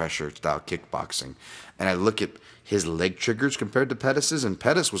Dutch pressure style kickboxing. And I look at his leg triggers compared to Pettis's, and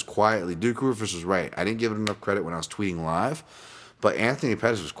Pettis was quietly, Duke Rufus was right. I didn't give it enough credit when I was tweeting live. But Anthony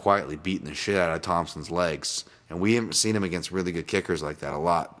Pettis was quietly beating the shit out of Thompson's legs. And we haven't seen him against really good kickers like that a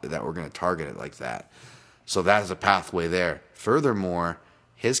lot, that we're going to target it like that. So that is a pathway there. Furthermore,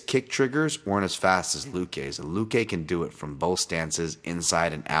 his kick triggers weren't as fast as Luque's. And Luque can do it from both stances,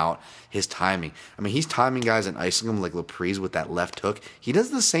 inside and out. His timing. I mean, he's timing guys and icing them like Laprise with that left hook. He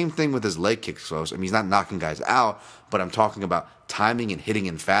does the same thing with his leg kicks, folks. I mean, he's not knocking guys out, but I'm talking about timing and hitting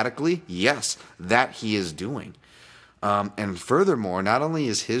emphatically. Yes, that he is doing. And furthermore, not only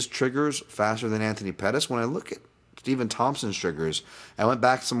is his triggers faster than Anthony Pettis, when I look at Stephen Thompson's triggers, I went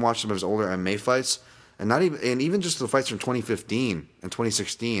back and watched some of his older MMA fights. And even just the fights from 2015 and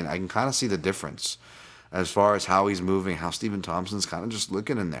 2016, I can kind of see the difference as far as how he's moving, how Stephen Thompson's kind of just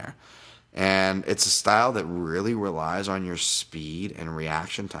looking in there. And it's a style that really relies on your speed and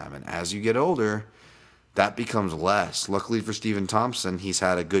reaction time. And as you get older, that becomes less. Luckily for Stephen Thompson, he's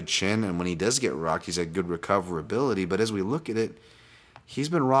had a good chin, and when he does get rocked, he's had good recoverability. But as we look at it, he's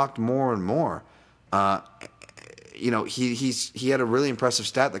been rocked more and more. He had a really impressive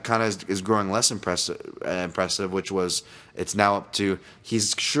stat that kind of is growing less impressive, which was it's now up to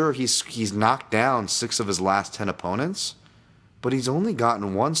he's knocked down 6 of his last 10 opponents, but he's only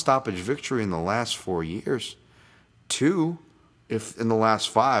gotten 1 stoppage victory in the last 4 years, 2 if in the last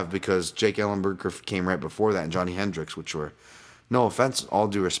 5 because Jake Ellenberger came right before that and Johnny Hendricks, which were, no offense, all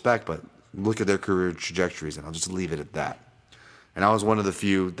due respect, but look at their career trajectories, and I'll just leave it at that. And I was one of the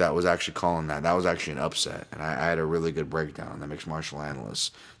few that was actually calling that. That was actually an upset. And I had a really good breakdown on the mixed martial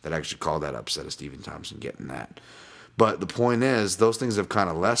analysts that actually called that upset of Stephen Thompson getting that. But the point is, those things have kind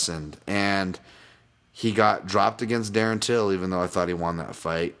of lessened. And he got dropped against Darren Till, even though I thought he won that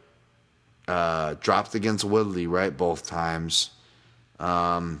fight. Dropped against Woodley, right, both times.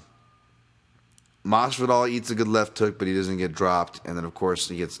 Masvidal eats a good left hook, but he doesn't get dropped. And then, of course,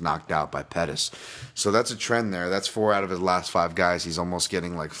 he gets knocked out by Pettis. So that's a trend there. That's 4 out of his last 5 guys. He's almost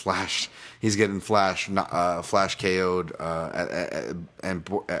getting, like, flashed. He's getting flash KO'd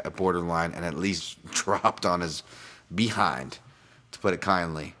at borderline and at least dropped on his behind, to put it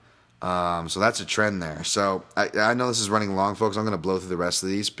kindly. So that's a trend there. So I know this is running long, folks. I'm going to blow through the rest of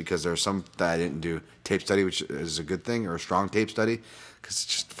these because there are some that I didn't do tape study, which is a good thing, or a strong tape study. Because it's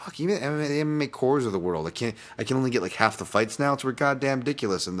just, fuck, even the MMA cores of the world. I can only get like half the fights now. It's goddamn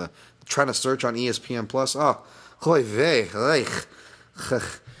ridiculous. And trying to search on ESPN Plus,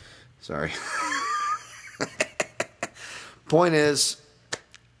 sorry. Point is,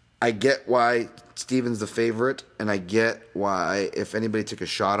 I get why Steven's the favorite, and I get why if anybody took a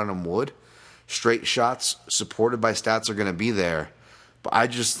shot on him would. Straight shots supported by stats are going to be there. But I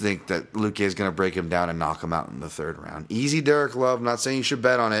just think that Luque is going to break him down and knock him out in the 3rd round. Easy Derek Love. Not saying you should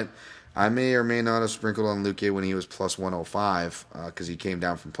bet on it. I may or may not have sprinkled on Luque when he was plus 105 because he came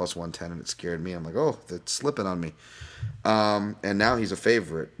down from plus 110 and it scared me. I'm like, oh, that's slipping on me. And now he's a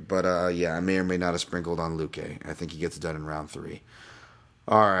favorite. But, I may or may not have sprinkled on Luque. I think he gets it done in round 3.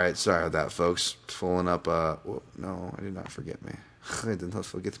 All right. Sorry about that, folks. Pulling up. No, I did not forget me. I did not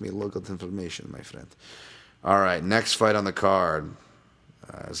forget me local information, my friend. All right. Next fight on the card.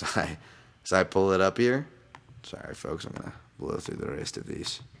 As I pull it up here, sorry folks, I'm gonna blow through the rest of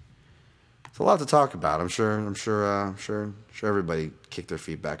these. It's a lot to talk about. I'm sure everybody kicked their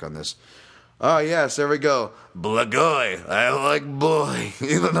feet back on this. Oh yes, there we go. Blagoy, I like boy.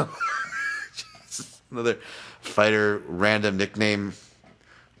 Even though Jesus, another fighter random nickname,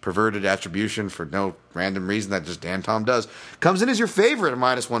 perverted attribution for no random reason that just Dan Tom does. Comes in as your favorite at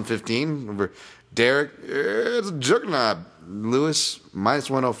minus 115 over Derek. It's a juggernaut. Lewis, minus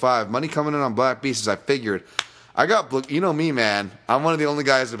 105. Money coming in on Black Beast, as I figured. I got, you know me, man. I'm one of the only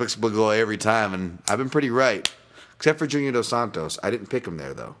guys that picks Blagoy every time, and I've been pretty right. Except for Junior Dos Santos. I didn't pick him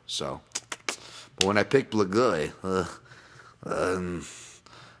there, though. So, but when I picked Blagoy,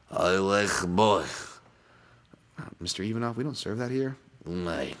 I like boy. Mr. Ivanov, we don't serve that here?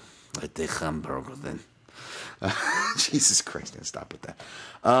 I take hamburger then. Jesus Christ, man, stop with that.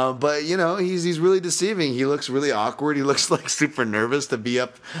 But he's really deceiving. He looks really awkward. He looks like super nervous to be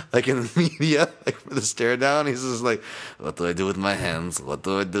up like in the media, like for the stare down. He's just like, what do I do with my hands? What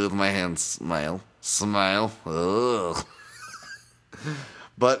do I do with my hands? Smile. Ugh.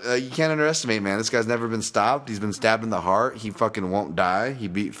 But you can't underestimate, man. This guy's never been stopped. He's been stabbed in the heart. He fucking won't die. He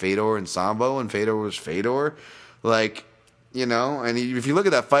beat Fedor in Sambo, and Fedor was Fedor. Like, and if you look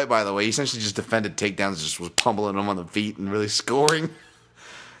at that fight, by the way, he essentially just defended takedowns, just was pummeling him on the feet and really scoring.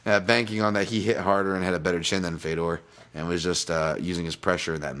 Banking on that he hit harder and had a better chin than Fedor and was just using his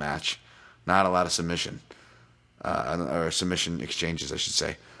pressure in that match. Not a lot of submission. Or submission exchanges, I should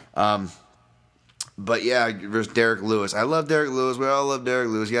say. But yeah, there's Derek Lewis. I love Derek Lewis. We all love Derek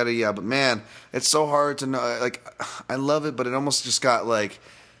Lewis, yada yada. But man, it's so hard to know. Like, I love it, but it almost just got like,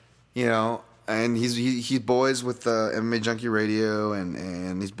 and he's boys with MMA Junkie Radio,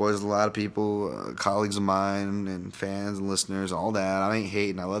 and he's boys with a lot of people, colleagues of mine, and fans and listeners, all that. I ain't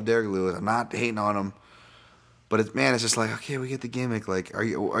hating. I love Derek Lewis. I'm not hating on him. But it's just like, okay, we get the gimmick. Like, are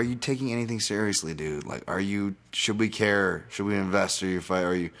you taking anything seriously, dude? Like, should we care? Should we invest in your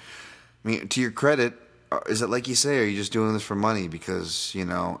fight? To your credit, is it like you say, are you just doing this for money? Because, you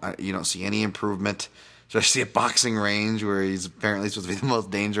don't see any improvement, especially at boxing range where he's apparently supposed to be the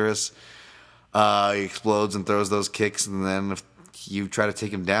most dangerous. He explodes and throws those kicks, and then if you try to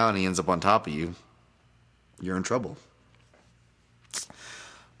take him down, he ends up on top of you. You're in trouble.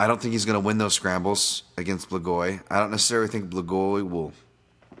 I don't think he's going to win those scrambles against Blagoy. I don't necessarily think Blagoy will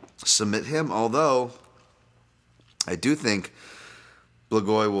submit him, although I do think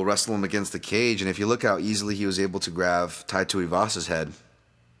Blagoy will wrestle him against the cage. And if you look how easily he was able to grab Tai Tuivasa's head,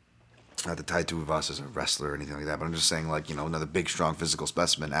 not that Tai Tuivasa is a wrestler or anything like that, but I'm just saying, like, another big, strong physical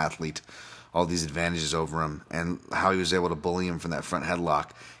specimen, athlete, all these advantages over him, and how he was able to bully him from that front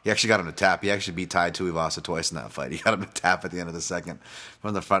headlock. He actually got him to tap. He actually beat Tai Tuivasa twice in that fight. He got him to tap at the end of the second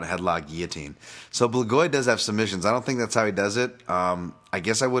from the front headlock guillotine. So Blagoy does have submissions. I don't think that's how he does it. I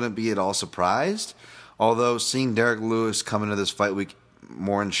guess I wouldn't be at all surprised, although seeing Derek Lewis come into this fight week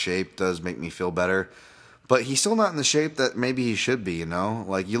more in shape does make me feel better. But he's still not in the shape that maybe he should be,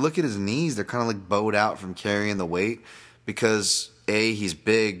 Like, you look at his knees, they're kind of like bowed out from carrying the weight because, A, he's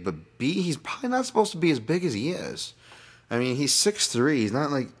big, but B, he's probably not supposed to be as big as he is. I mean, he's 6'3". He's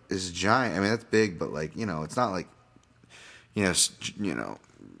not like this giant. I mean, that's big, but, like, it's not like,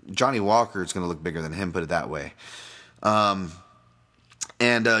 Johnny Walker is going to look bigger than him, put it that way. And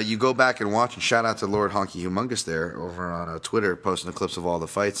you go back and watch, and shout out to Lord Honky Humongous there over on Twitter, posting the clips of all the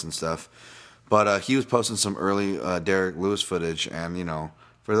fights and stuff. But he was posting some early Derek Lewis footage, and,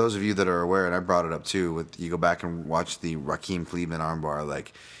 for those of you that are aware, and I brought it up too, you go back and watch the Raheem Cleveland armbar,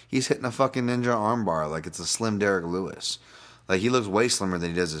 like, he's hitting a fucking ninja armbar like it's a slim Derek Lewis. Like, he looks way slimmer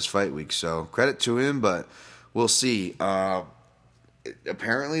than he does this fight week, so credit to him, but we'll see.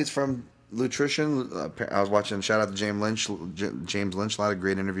 Apparently it's from Nutrition. I was watching, shout out to James Lynch, a lot of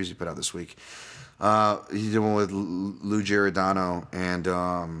great interviews he put out this week. He did one with Lou Giordano, and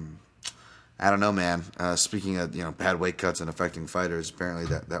I don't know, man. Speaking of bad weight cuts and affecting fighters, apparently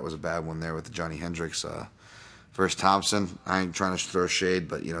that was a bad one there with the Johnny Hendricks versus Thompson. I ain't trying to throw shade,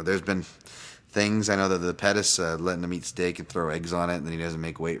 but there's been things. I know that the Pettis letting him eat steak and throw eggs on it, and then he doesn't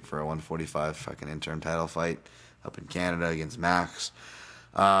make weight for a 145 fucking interim title fight up in Canada against Max.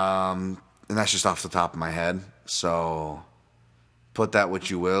 And that's just off the top of my head. So put that what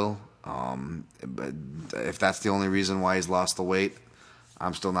you will. But if that's the only reason why he's lost the weight,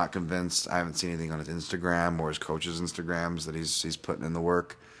 I'm still not convinced. I haven't seen anything on his Instagram or his coach's Instagrams that he's putting in the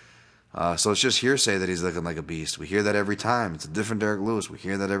work. So it's just hearsay that he's looking like a beast. We hear that every time. It's a different Derek Lewis. We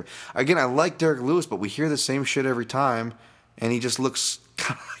hear that again, I like Derek Lewis, but we hear the same shit every time, and he just looks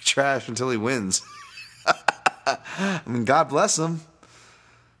kind of like trash until he wins. I mean, God bless him.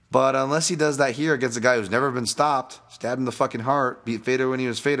 But unless he does that here against a guy who's never been stopped, stabbed in the fucking heart, beat Fedor when he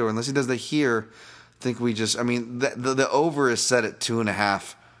was Fedor, unless he does that here, I think the over is set at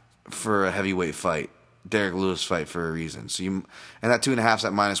 2.5 for a heavyweight fight, Derek Lewis fight, for a reason. So and that 2.5 is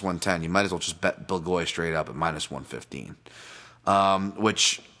at -110. You might as well just bet Blagoy straight up at -115,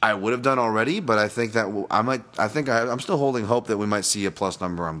 which I would have done already. But I think that I'm still holding hope that we might see a plus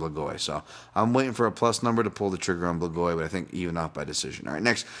number on Blagoy. So I'm waiting for a plus number to pull the trigger on Blagoy, but I think even off by decision. All right,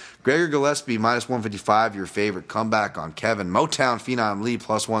 next, Gregor Gillespie -155. Your favorite comeback on Kevin. Motown Phenom Lee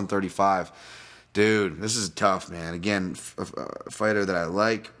 +135. Dude, this is tough, man. Again, a fighter that I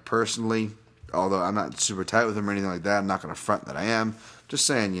like personally, although I'm not super tight with him or anything like that. I'm not going to front that I am. Just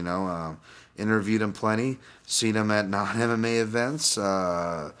saying, interviewed him plenty, seen him at non-MMA events,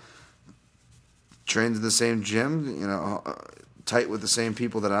 trained in the same gym, tight with the same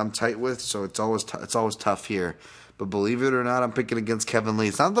people that I'm tight with. So it's always tough here. But believe it or not, I'm picking against Kevin Lee.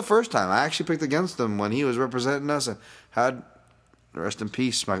 It's not the first time. I actually picked against him when he was representing us and had, rest in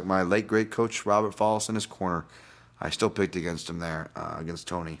peace, my late great coach Robert Fallis in his corner. I still picked against him there, against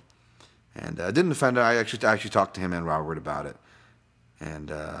Tony, and didn't offend him. I actually talked to him and Robert about it, and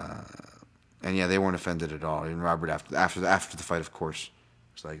yeah, they weren't offended at all. And Robert after the fight, of course,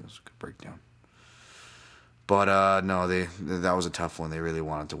 it was a good breakdown. But no, that was a tough one. They really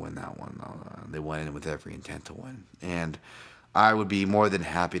wanted to win that one. They went in with every intent to win, and I would be more than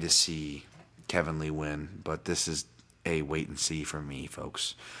happy to see Kevin Lee win. But this is a wait and see for me,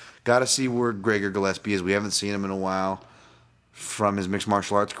 folks. Got to see where Gregor Gillespie is. We haven't seen him in a while. from his mixed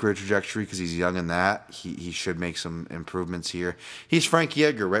martial arts career trajectory because he's young in that. He should make some improvements here. He's Frankie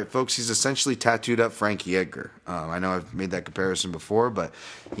Edgar, right, folks? He's essentially tattooed up Frankie Edgar. I know I've made that comparison before, but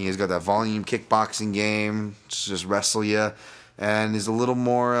he has got that volume kickboxing game, just wrestle you, and he's a little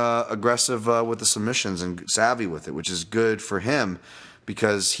more aggressive with the submissions and savvy with it, which is good for him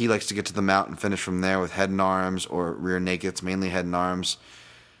because he likes to get to the mount and finish from there with head and arms or rear nakeds, mainly head and arms.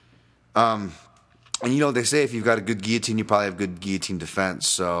 And they say if you've got a good guillotine, you probably have good guillotine defense.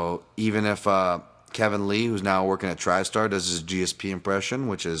 So even if Kevin Lee, who's now working at TriStar, does his GSP impression,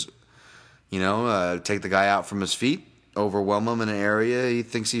 which is, take the guy out from his feet, overwhelm him in an area he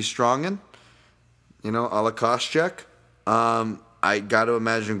thinks he's strong in, a la Koscheck, I got to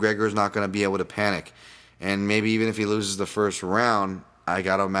imagine Gregor's not going to be able to panic. And maybe even if he loses the first round, I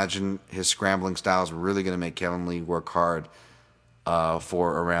got to imagine his scrambling style is really going to make Kevin Lee work hard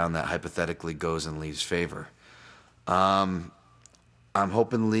for a round that hypothetically goes in Lee's favor. I'm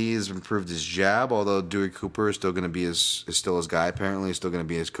hoping Lee has improved his jab, although Dewey Cooper is still going to be still his guy. Apparently, he's still going to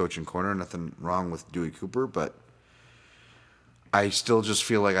be his coach and corner. Nothing wrong with Dewey Cooper, but I still just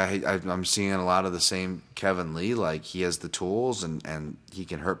feel like I'm seeing a lot of the same Kevin Lee. Like he has the tools and he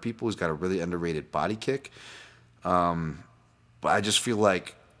can hurt people. He's got a really underrated body kick. But I just feel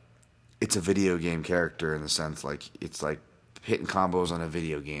like it's a video game character in the sense like it's like hitting combos on a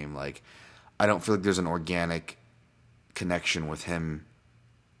video game. Like I don't feel like there's an organic connection with him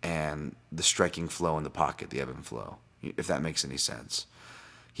and the striking flow in the pocket, the ebb and flow, if that makes any sense.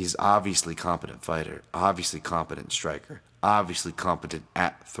 He's obviously competent fighter, obviously competent striker, obviously competent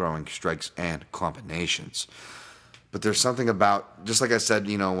at throwing strikes and combinations. But there's something about, just like I said,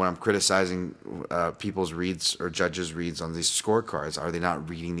 when I'm criticizing people's reads or judges' reads on these scorecards, are they not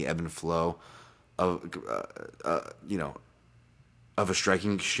reading the ebb and flow of, of a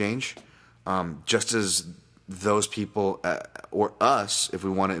striking exchange? Just as those people, or us, if we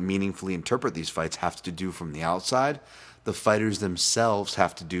want to meaningfully interpret these fights, have to do from the outside, the fighters themselves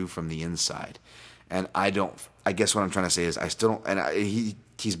have to do from the inside. And I guess what I'm trying to say is I still don't, and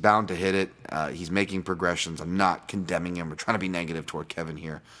he's bound to hit it. He's making progressions. I'm not condemning him or trying to be negative toward Kevin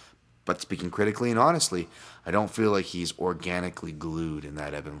here. But speaking critically and honestly, I don't feel like he's organically glued in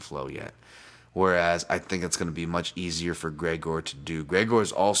that ebb and flow yet. Whereas I think it's going to be much easier for Gregor to do. Gregor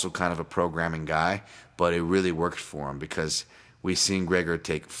is also kind of a programming guy, but it really worked for him because we've seen Gregor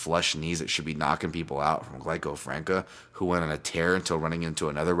take flush knees that should be knocking people out from Glyco Franca, who went on a tear until running into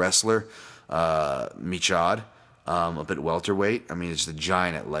another wrestler, Michad, a bit welterweight. I mean, it's the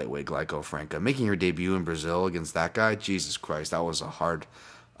giant at lightweight, Glyco Franca. Making your debut in Brazil against that guy, Jesus Christ, that was a hard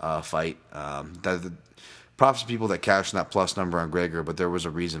fight. Props to people that cashed in that plus number on Gregor, but there was a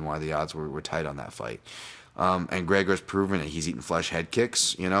reason why the odds were tight on that fight. And Gregor's proven that he's eating flush head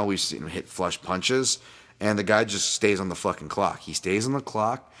kicks. We've seen him hit flush punches, and the guy just stays on the fucking clock. He stays on the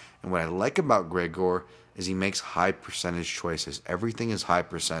clock, and what I like about Gregor is he makes high percentage choices. Everything is high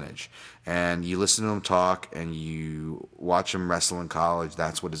percentage. And you listen to him talk, and you watch him wrestle in college.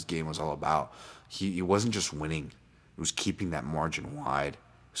 That's what his game was all about. He wasn't just winning. It was keeping that margin wide.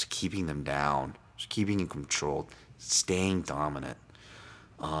 It was keeping them down. Keeping it controlled, staying dominant.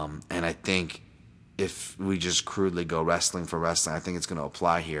 And I think if we just crudely go wrestling for wrestling, I think it's going to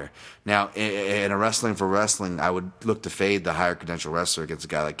apply here. Now, in a wrestling for wrestling, I would look to fade the higher credential wrestler against a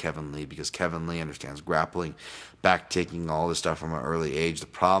guy like Kevin Lee because Kevin Lee understands grappling, back taking, all this stuff from an early age. The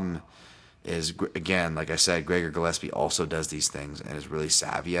problem is, again, like I said, Gregor Gillespie also does these things and is really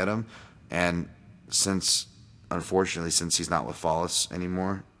savvy at them. And unfortunately, since he's not with Follis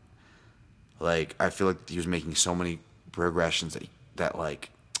anymore, I feel like he was making so many progressions that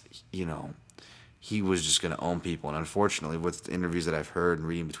he was just going to own people. And unfortunately, with the interviews that I've heard and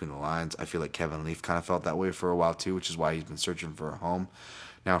reading between the lines, I feel like Kevin Leaf kind of felt that way for a while too, which is why he's been searching for a home.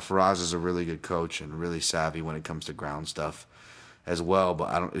 Now, Faraz is a really good coach and really savvy when it comes to ground stuff as well,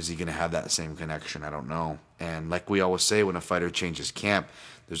 but is he going to have that same connection? I don't know. And like we always say, when a fighter changes camp,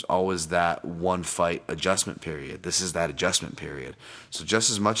 there's always that one fight adjustment period. This is that adjustment period. So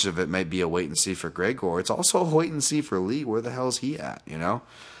just as much of it might be a wait and see for Gregor, it's also a wait and see for Lee. Where the hell is he at,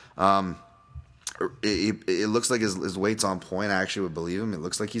 It looks like his weight's on point. I actually would believe him. It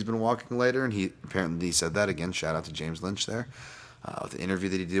looks like he's been walking later, and he apparently said that again. Shout out to James Lynch there. With the interview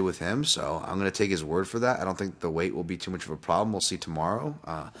that he did with him. So I'm going to take his word for that. I don't think the weight will be too much of a problem. We'll see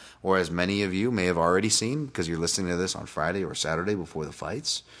tomorrow. Or as many of you may have already seen because you're listening to this on Friday or Saturday before the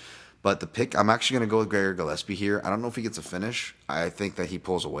fights. But the pick, I'm actually going to go with Gregor Gillespie here. I don't know if he gets a finish. I think that he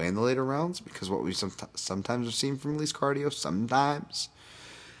pulls away in the later rounds because what we sometimes have seen from Lee's cardio, sometimes.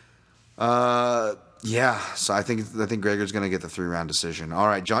 Yeah, so I think Gregor's going to get the 3-round decision. All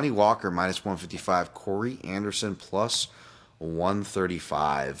right, Johnny Walker, minus 155. Corey Anderson, plus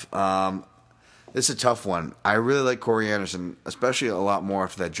 135. This is a tough one. I really like Corey Anderson, especially a lot more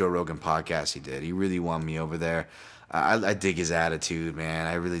after that Joe Rogan podcast he did. He really won me over there. I dig his attitude, man.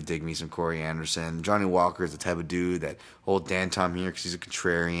 I really dig me some Corey Anderson. Johnny Walker is the type of dude that hold Dan Tom here because he's a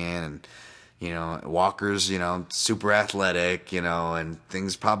contrarian, and Walker's super athletic, and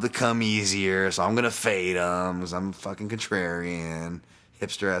things probably come easier, so I'm gonna fade him because I'm a fucking contrarian,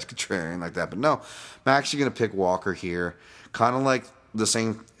 hipster ass contrarian like that. But no, I'm actually gonna pick Walker here, kind of like the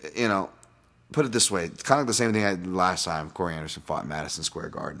same, Put it this way, it's kind of the same thing I did last time Corey Anderson fought Madison Square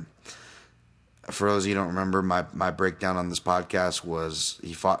Garden. For those of you who don't remember, my breakdown on this podcast was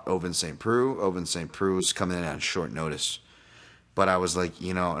he fought Ovince St. Preux. Ovince St. Preux was coming in on short notice. But I was like,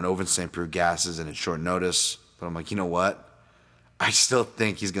 an Ovince St. Preux gasses and it's short notice. But I'm like, you know what? I still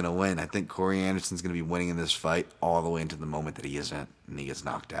think he's going to win. I think Corey Anderson's going to be winning in this fight all the way into the moment that he isn't and he gets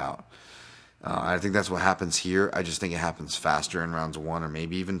knocked out. I think that's what happens here. I just think it happens faster in rounds 1 or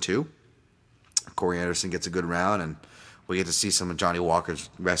maybe even 2. Corey Anderson gets a good round and we get to see some of Johnny Walker's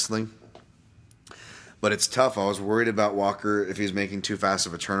wrestling. But it's tough. I was worried about Walker if he was making too fast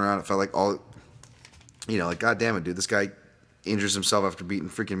of a turnaround. It felt like God damn it, dude. This guy injures himself after beating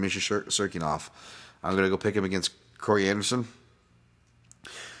freaking Misha Serkinov. I'm going to go pick him against Corey Anderson.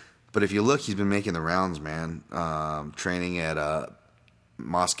 But if you look, he's been making the rounds, man. Training at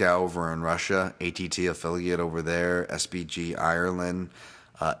Moscow over in Russia, ATT affiliate over there, SBG Ireland,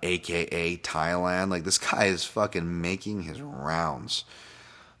 a.k.a. Thailand. Like, this guy is fucking making his rounds.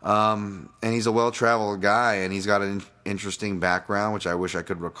 And he's a well-traveled guy, and he's got an interesting background, which I wish I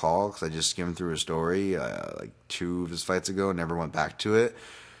could recall, because I just skimmed through his story like 2 of his fights ago and never went back to it.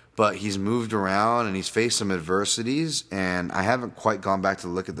 But he's moved around, and he's faced some adversities, and I haven't quite gone back to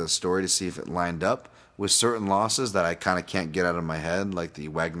look at the story to see if it lined up with certain losses that I kind of can't get out of my head, like the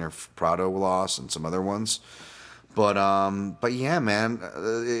Wagner Prado loss and some other ones. But yeah, man,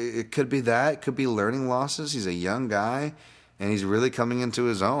 it could be that. It could be learning losses. He's a young guy, and he's really coming into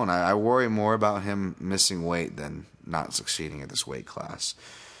his own. I worry more about him missing weight than not succeeding at this weight class.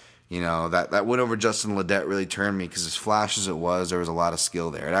 That win over Justin Ledet really turned me, because as flash as it was, there was a lot of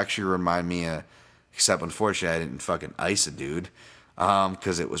skill there. It actually reminded me of, except unfortunately I didn't fucking ice a dude,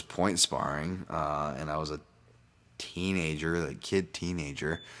 because it was point sparring, and I was a teenager,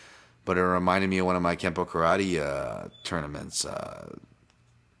 teenager. But it reminded me of one of my Kempo Karate tournaments,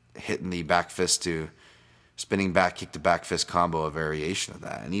 hitting the back fist to spinning back kick to back fist combo, a variation of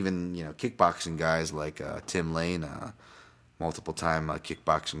that. And even, kickboxing guys like Tim Lane, multiple time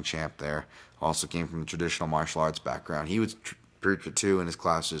kickboxing champ there, also came from the traditional martial arts background. He was preacher too in his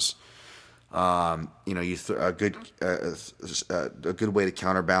classes. A good way to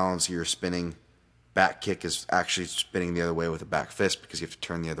counterbalance your spinning back kick is actually spinning the other way with a back fist, because you have to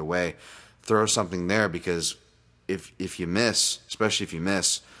turn the other way. Throw something there, because if you miss, especially if you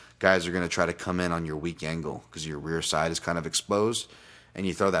miss, guys are going to try to come in on your weak angle because your rear side is kind of exposed, and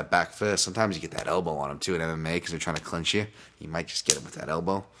you throw that back fist. Sometimes you get that elbow on them too in MMA because they're trying to clinch you. You might just get him with that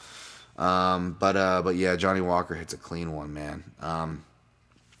elbow. But yeah, Johnny Walker hits a clean one, man.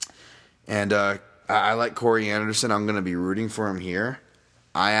 I like Corey Anderson. I'm going to be rooting for him here.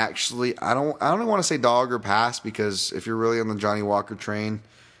 I don't want to say dog or pass, because if you're really on the Johnny Walker train,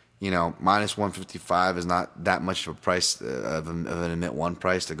 minus 155 is not that much of a price of an admit one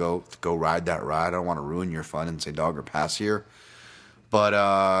price to go ride that ride. I don't want to ruin your fun and say dog or pass here,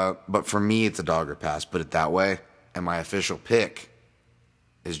 but for me it's a dog or pass. Put it that way. And my official pick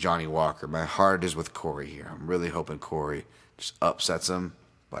is Johnny Walker. My heart is with Corey here. I'm really hoping Corey just upsets him,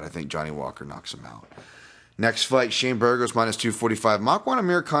 but I think Johnny Walker knocks him out. Next fight, Shane Burgos minus 245. Makwan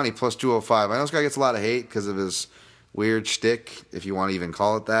Amirkhani plus 205. I know this guy gets a lot of hate because of his weird shtick, if you want to even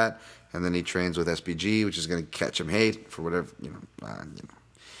call it that. And then he trains with SBG, which is going to catch him hate for whatever,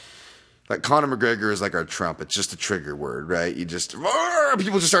 Like Conor McGregor is like our Trump. It's just a trigger word, right? People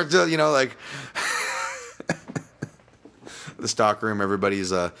just start to, the stock room,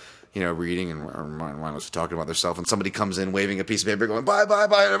 everybody's, reading and talking about themselves, and somebody comes in waving a piece of paper going, bye, bye,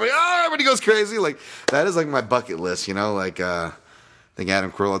 bye, and everybody goes crazy. Like, that is like my bucket list, I think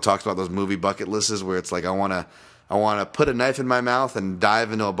Adam Carolla talks about those movie bucket lists where it's like, I want to put a knife in my mouth and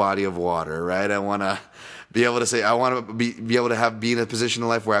dive into a body of water, right? I want to be able to say, I want to be able to be in a position in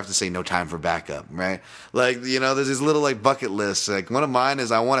life where I have to say no time for backup, right? Like, there's these little like bucket lists. Like, one of mine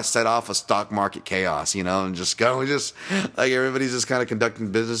is I want to set off a stock market chaos, and just go and just like everybody's just kind of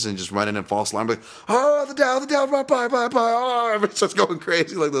conducting business and just running in false alarm, like, oh, the Dow, bye, bye, bye, oh, everybody starts going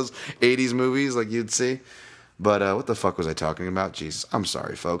crazy like those 80s movies like you'd see. But what the fuck was I talking about? Jesus, I'm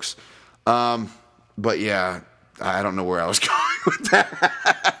sorry, folks. But yeah, I don't know where I was going with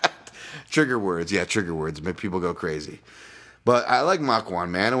that. Trigger words. Yeah, trigger words make people go crazy. But I like Makwan,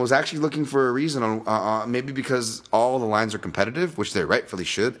 man. I was actually looking for a reason on maybe because all the lines are competitive, which they rightfully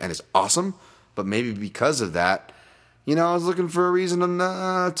should, and it's awesome. But maybe because of that, I was looking for a reason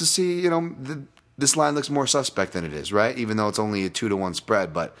to see, this line looks more suspect than it is, right? Even though it's only a 2-1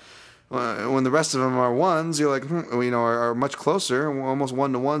 spread, but when the rest of them are ones, you're like, are much closer, almost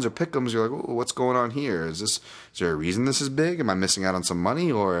 1-1s or pick'ems. You're like, what's going on here? Is there a reason this is big? Am I missing out on some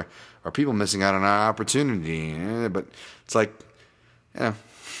money, or are people missing out on an opportunity? But it's like,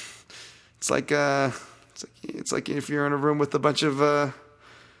 it's like if you're in a room with a bunch of 4s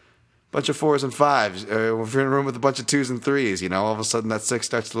and 5s, or if you're in a room with a bunch of 2s and 3s, all of a sudden that 6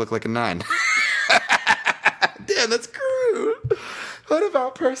 starts to look like a 9. Damn, that's crude. What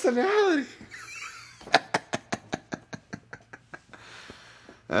about personality?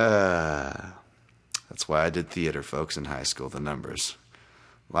 That's why I did theater, folks, in high school. The numbers.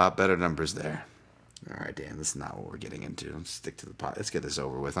 A lot better numbers there. All right, Dan, this is not what we're getting into. Let's stick to the pot. Let's get this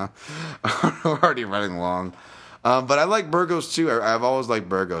over with, huh? We're already running long. But I like Burgos, too. I've always liked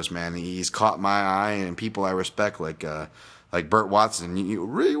Burgos, man. He's caught my eye, and people I respect, like Burt Watson.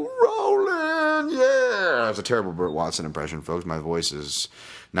 Re-rolling, yeah! That was a terrible Burt Watson impression, folks. My voice is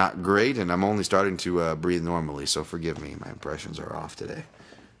not great, and I'm only starting to breathe normally, so forgive me. My impressions are off today.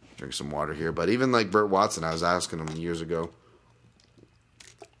 Drink some water here. But even like Burt Watson, I was asking him years ago.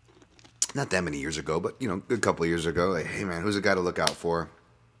 Not that many years ago, but, a good couple of years ago. Like, hey, man, who's a guy to look out for?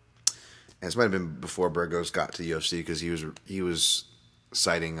 And this might have been before Burgos got to the UFC, because he was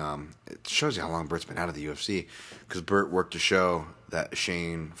citing, it shows you how long Burt's been out of the UFC, because Burt worked a show that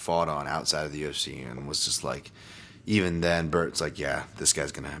Shane fought on outside of the UFC, and was just like, even then, Burt's like, yeah, this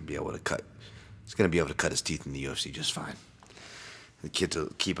guy's going to be able to cut his teeth in the UFC just fine. The kid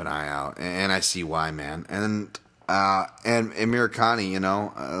to keep an eye out, and I see why, man. And Amirkhani,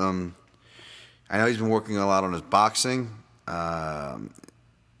 I know he's been working a lot on his boxing. I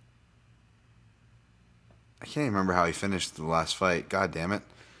can't even remember how he finished the last fight. God damn it.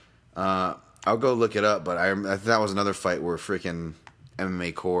 I'll go look it up, but I think that was another fight where freaking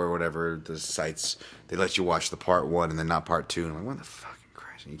MMA Core or whatever, the sites, they let you watch the part 1 and then not part 2. And I'm like, what the fucking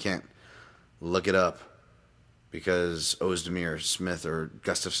Christ? And you can't look it up because Ozdemir Smith or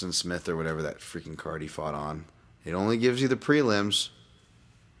Gustafson Smith or whatever that freaking card he fought on, it only gives you the prelims.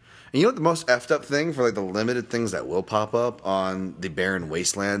 And you know what the most effed up thing for like the limited things that will pop up on the barren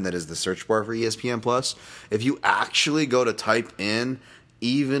wasteland that is the search bar for ESPN Plus? If you actually go to type in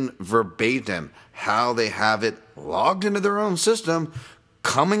even verbatim how they have it logged into their own system,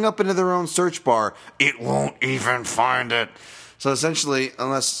 coming up into their own search bar, it won't even find it. So essentially,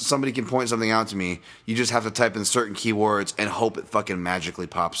 unless somebody can point something out to me, you just have to type in certain keywords and hope it fucking magically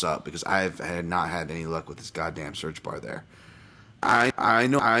pops up, because I've not had any luck with this goddamn search bar there. I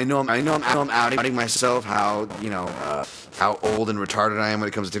know I'm outing myself how old and retarded I am when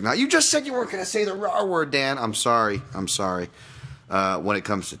it comes to technology. You just said you weren't going to say the raw word, Dan. I'm sorry. When it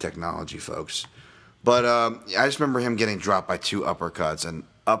comes to technology, folks. But I just remember him getting dropped by 2 uppercuts, and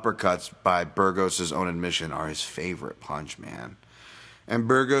uppercuts, by Burgos' own admission, are his favorite punch, man. And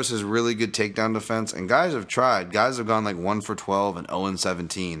Burgos has really good takedown defense, and guys have tried. Guys have gone like 1 for 12 and 0 and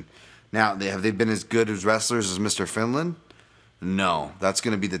 17. Now, have they been as good as wrestlers as Mr. Finland? No, that's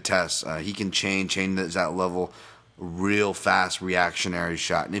going to be the test. He can change that level real fast, reactionary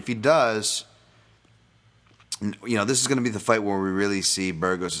shot. And if he does, this is going to be the fight where we really see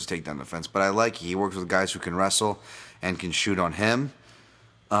Burgos' takedown defense. But I like he works with guys who can wrestle and can shoot on him.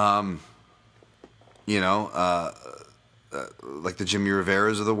 Like the Jimmy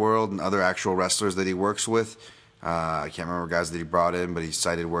Riveras of the world and other actual wrestlers that he works with. I can't remember guys that he brought in, but he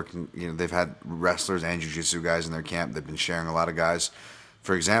cited working. They've had wrestlers and jiu-jitsu guys in their camp. They've been sharing a lot of guys.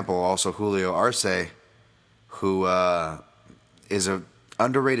 For example, also Julio Arce, who is a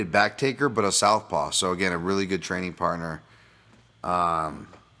underrated back taker, but a southpaw. So again, a really good training partner.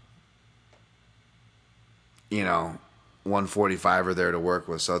 145er there to work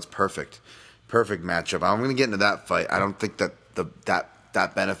with, so it's perfect matchup. I'm going to get into that fight. I don't think that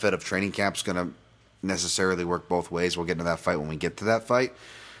that benefit of training camp's going to necessarily work both ways. We'll get into that fight when we get to that fight,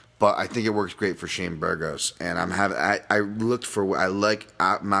 but I think it works great for Shane Burgos. And I like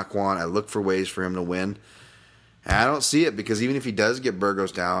Makwan. I look for ways for him to win, and I don't see it, because even if he does get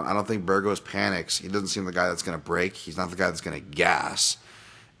Burgos down, I don't think Burgos panics. He doesn't seem the guy that's going to break. He's not the guy that's going to gas.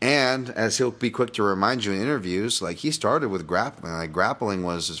 And as he'll be quick to remind you in interviews, like, he started with grappling. Like, grappling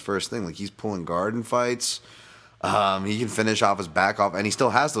was his first thing. Like, he's pulling guard in fights. He can finish off his back off, and he still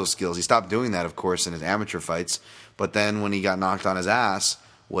has those skills. He stopped doing that, of course, in his amateur fights. But then when he got knocked on his ass,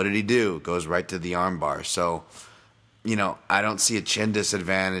 what did he do? Goes right to the arm bar. So I don't see a chin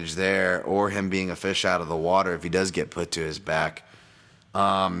disadvantage there or him being a fish out of the water if he does get put to his back.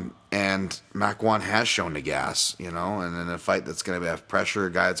 And Makwan has shown the gas, and in a fight that's going to have pressure,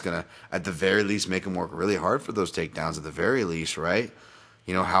 a guy that's going to, at the very least, make him work really hard for those takedowns, at the very least, right?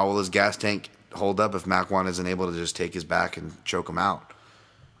 How will his gas tank hold up if Makwan isn't able to just take his back and choke him out?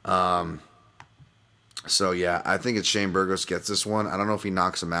 So, yeah, I think it's Shane Burgos gets this one. I don't know if he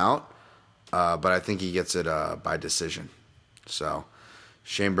knocks him out, but I think he gets it by decision. So,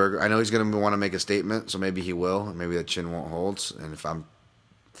 Shane Burgos, I know he's going to want to make a statement, so maybe he will. Maybe that chin won't hold. And if I'm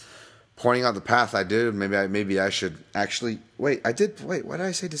pointing out the path I did, maybe I should actually wait. I did wait. Why did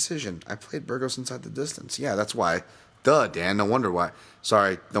I say decision? I played Burgos inside the distance. Yeah, that's why. Duh, Dan. No wonder why.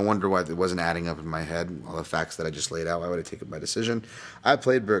 Sorry, no wonder why it wasn't adding up in my head. All the facts that I just laid out. Why would I take it by decision? I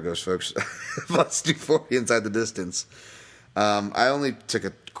played Burgos, folks. Plus 240 inside the distance. I only took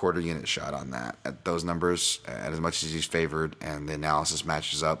a quarter unit shot on that at those numbers, at as much as he's favored, and the analysis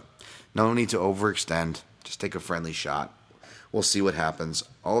matches up. No need to overextend. Just take a friendly shot. We'll see what happens.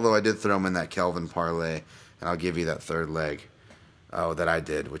 Although I did throw him in that Kelvin parlay, and I'll give you that third leg that I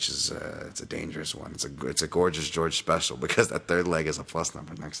did, which is it's a dangerous one. It's a gorgeous George special because that third leg is a plus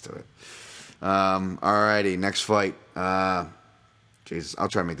number next to it. Alrighty, next fight. Jesus, I'll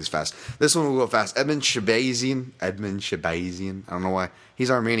try to make this fast. This one will go fast. Edmund Shabazian. I don't know why. He's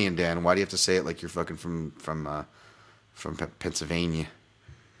Armenian, Dan. Why do you have to say it like you're fucking from Pennsylvania?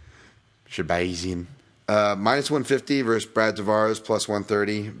 Shabazian. Minus 150 versus Brad Tavares, plus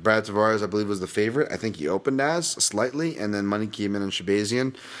 130. Brad Tavares, I believe, was the favorite. I think he opened as slightly, and then money came in on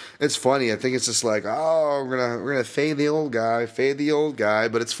Shabazian. It's funny. I think it's just like, we're gonna fade the old guy.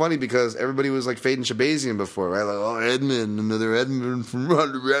 But it's funny because everybody was like fading Shabazian before, right? Like, Edmund, another Edmund from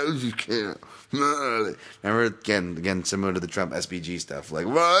Ronda Rousey camp. Remember, again, similar to the Trump SBG stuff, like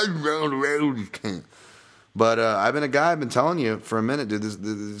Ronda Rousey camp. But I've been telling you for a minute, dude,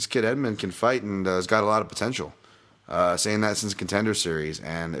 this kid Edmund can fight and has got a lot of potential. Saying that since Contender Series,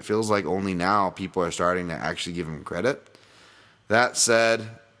 and it feels like only now people are starting to actually give him credit. That said,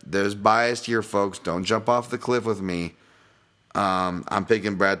 there's bias here, folks. Don't jump off the cliff with me. I'm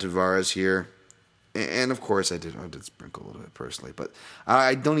picking Brad Tavares here. And of course, I did sprinkle a little bit personally, but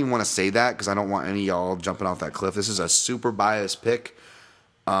I don't even want to say that because I don't want any of y'all jumping off that cliff. This is a super biased pick.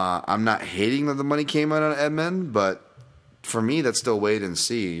 I'm not hating that the money came out on Edmund, but for me, that's still wait and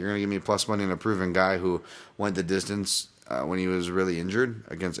see. You're going to give me plus money on a proven guy who went the distance when he was really injured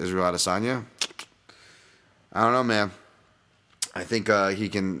against Israel Adesanya. I don't know, man. I think he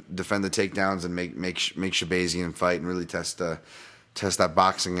can defend the takedowns and make Shabazian fight and really test that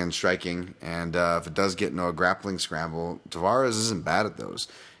boxing and striking. And if it does get into a grappling scramble, Tavares isn't bad at those.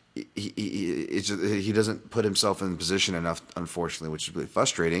 He doesn't put himself in position enough, unfortunately, which is really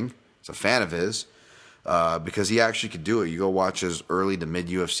frustrating. It's a fan of his because he actually could do it. You go watch his early to mid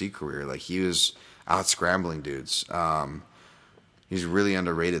UFC career; like he was out scrambling dudes. He's really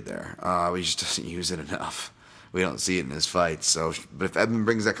underrated there. He just doesn't use it enough. We don't see it in his fights. So, but if Edmund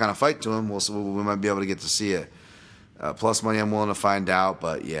brings that kind of fight to him, we might be able to get to see it. Plus money, I'm willing to find out.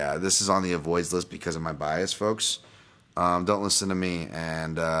 But yeah, this is on the avoids list because of my bias, folks. Don't listen to me,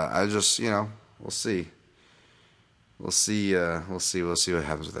 and I just, we'll see. We'll see what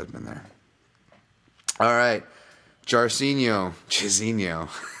happens with Edmund there. All right, Jairzinho.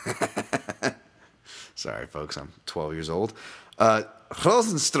 Sorry, folks, I'm 12 years old.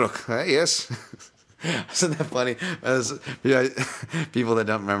 Rosenstruck, yes. Isn't that funny? People that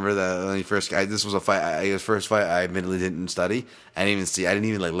don't remember that when he first, this was a fight. His first fight, I admittedly didn't study. I didn't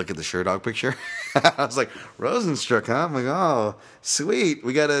even like look at the Sherdog picture. I was like, Rosenstruck, huh? I'm like, oh, sweet.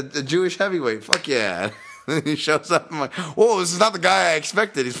 We got a Jewish heavyweight. Fuck yeah. Then he shows up. I'm like, whoa, this is not the guy I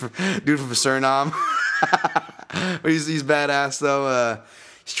expected. He's dude from Suriname. He's badass though.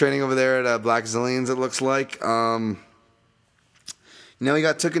 He's training over there at Black Zillions. It looks like. He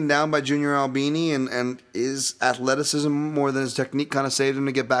got taken down by Junior Albini, and his athleticism more than his technique kind of saved him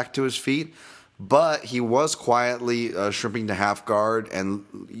to get back to his feet. But he was quietly shrimping to half guard and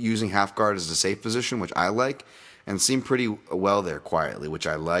using half guard as a safe position, which I like, and seemed pretty well there quietly, which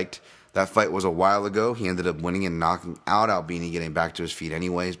I liked. That fight was a while ago. He ended up winning and knocking out Albini, getting back to his feet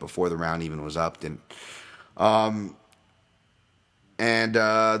anyways before the round even was up. Then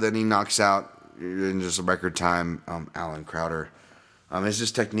he knocks out in just a record time Alan Crowder.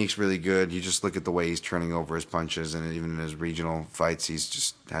 His technique's really good. You just look at the way he's turning over his punches, and even in his regional fights, he's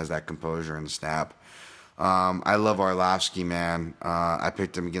just has that composure and snap. I love Arlovsky, man. I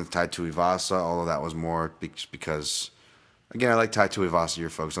picked him against Tai Tuivasa, although that was more because, again, I like Tai Tuivasa here,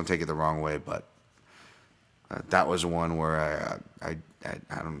 folks. Don't take it the wrong way, but that was one where I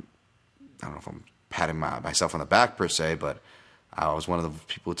don't know if I'm patting myself on the back per se, but I was one of the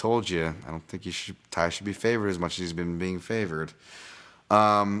people who told you I don't think Ty should be favored as much as he's been being favored.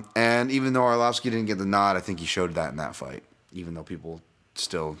 And even though Arlovsky didn't get the nod, I think he showed that in that fight. Even though people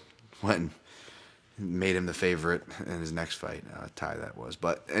still went and made him the favorite in his next fight, Ty that was.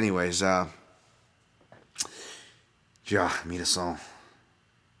 But anyways, ja, meet us all.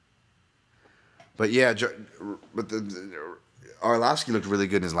 But yeah, but Arlovsky looked really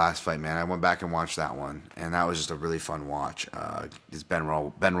good in his last fight, man. I went back and watched that one, and that was just a really fun watch. It's Ben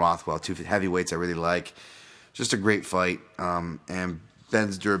Rothwell, two heavyweights I really like. Just a great fight, and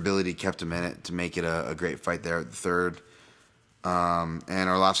Ben's durability kept him in it to make it a great fight there at the third. And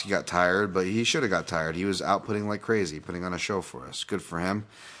Arlovsky got tired, but he should have got tired. He was outputting like crazy, putting on a show for us. Good for him.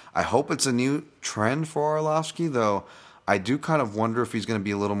 I hope it's a new trend for Arlovsky, though. I do kind of wonder if he's going to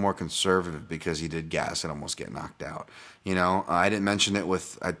be a little more conservative because he did gas and almost get knocked out. You know, I didn't mention it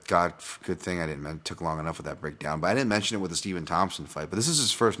with, God, good thing I didn't, took long enough with that breakdown, but I didn't mention it with the Stephen Thompson fight. But this is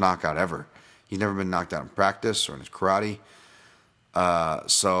his first knockout ever. He's never been knocked out in practice or in his karate.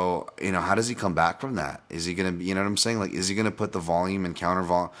 So, you know, how does he come back from that? Is he going to, you know what I'm saying? Like, is he going to put the volume and counter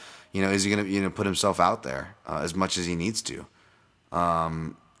volume, you know, is he going to, you know, put himself out there as much as he needs to?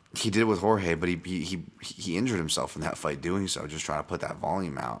 He did it with Jorge, but he injured himself in that fight doing so, just trying to put that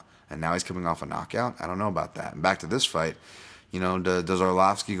volume out. And now he's coming off a knockout? I don't know about that. And back to this fight, you know, does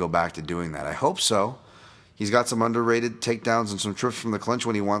Arlovsky go back to doing that? I hope so. He's got some underrated takedowns and some trips from the clinch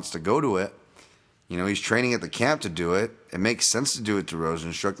when he wants to go to it. You know, he's training at the camp to do it. It makes sense to do it to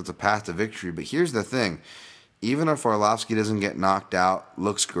Rosenstruck. That's a path to victory. But here's the thing. Even if Arlovsky doesn't get knocked out,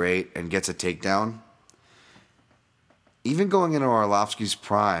 looks great, and gets a takedown, even going into Arlovsky's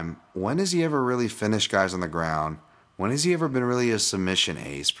prime, when has he ever really finished guys on the ground? When has he ever been really a submission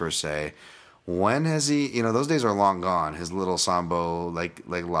ace, per se? When has he, you know, those days are long gone. His little sambo, leg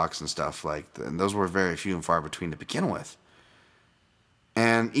locks and stuff, and those were very few and far between to begin with.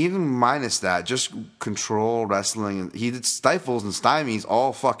 And even minus that, just control wrestling. He did stifles and stymies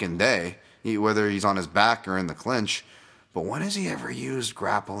all fucking day, whether he's on his back or in the clinch. But when has he ever used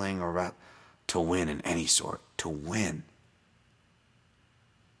grappling or to win in any sort? To win.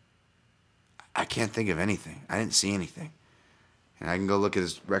 I can't think of anything. I didn't see anything. And I can go look at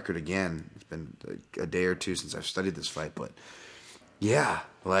his record again. It's been a day or two since I've studied this fight. But, yeah,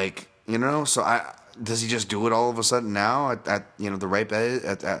 like, you know, so does he just do it all of a sudden now at you know, the right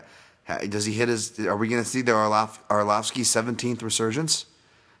bet? Does he hit his... Are we going to see the Arlovsky 17th resurgence?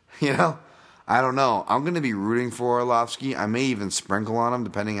 You know? I don't know. I'm going to be rooting for Arlovsky. I may even sprinkle on him,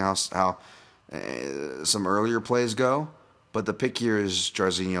 depending how some earlier plays go. But the pick here is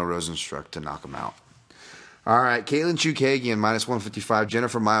Jairzinho Rosenstruck to knock him out. All right, Caitlin Chukagian, minus 155.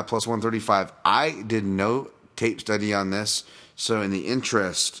 Jennifer Maia, plus 135. I did no tape study on this, so in the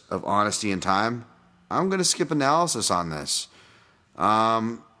interest of honesty and time, I'm going to skip analysis on this.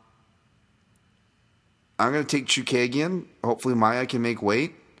 I'm going to take Chukagian. Hopefully Maia can make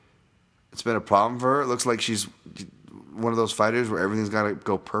weight. It's been a problem for her. It looks like she's one of those fighters where everything's got to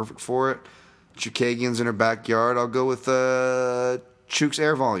go perfect for it. Chukagian's in her backyard. I'll go with Chuk's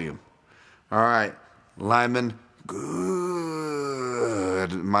air volume. All right. Lyman,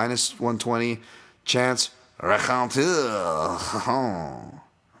 good. Minus 120. Chance, rencounter.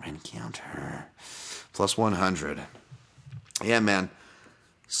 Plus 100. Yeah, man.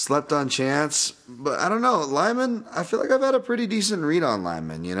 Slept on Chance, but I don't know. Lyman, I feel like I've had a pretty decent read on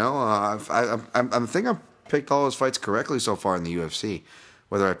Lyman, you know? I think I've picked all his fights correctly so far in the UFC.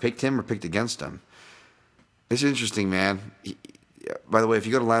 Whether I picked him or picked against him. It's interesting, man. By the way, if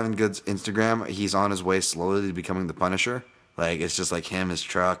you go to Lyman Good's Instagram, he's on his way slowly to becoming the Punisher. Like, it's just like him, his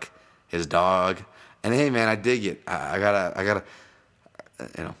truck, his dog. And hey, man, I dig it. I gotta,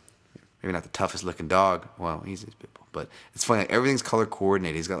 you know, maybe not the toughest looking dog. Well, he's these people. But it's funny, like, everything's color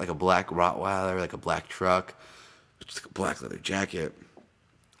coordinated. He's got like a black Rottweiler, like a black truck, just like a black leather jacket,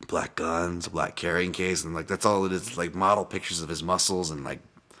 black guns, a black carrying case, and like that's all it is. Like model pictures of his muscles and like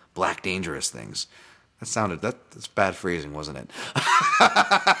black dangerous things. That's bad phrasing, wasn't it?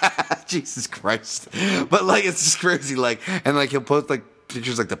 Jesus Christ! But like it's just crazy. Like and like he'll post like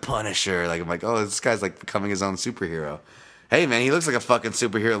pictures like the Punisher. Like I'm like, oh, this guy's like becoming his own superhero. Hey man, he looks like a fucking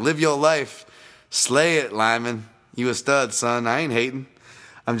superhero. Live your life, slay it, Lyman. You a stud, son. I ain't hating.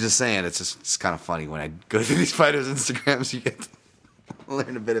 I'm just saying it's kind of funny when I go through these fighters' Instagrams. You get to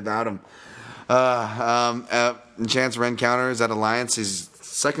learn a bit about them. Chance Rencounter is at Alliance. He's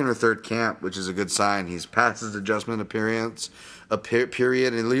second or third camp, which is a good sign. He's past his adjustment period,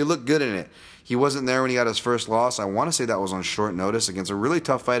 and you look good in it. He wasn't there when he got his first loss. I want to say that was on short notice against a really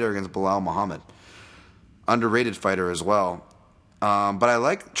tough fighter against Bilal Muhammad. Underrated fighter as well. But I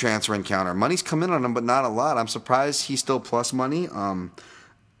like transfer encounter. Money's come in on him, but not a lot. I'm surprised he's still plus money.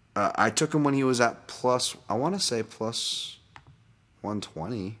 I took him when he was at plus, I want to say plus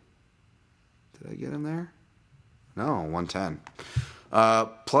 120. Did I get him there? No, 110.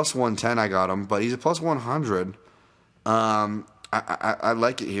 Plus 110 I got him, but he's a plus 100. I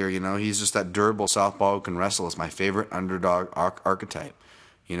like it here, you know. He's just that durable southpaw who can wrestle. It's my favorite underdog archetype.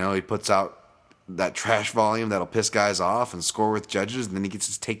 You know, he puts out that trash volume that'll piss guys off and score with judges, and then he gets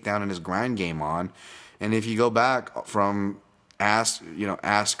his takedown and his grind game on. And if you go back from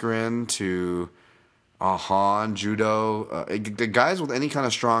Askren to Han, judo, the guys with any kind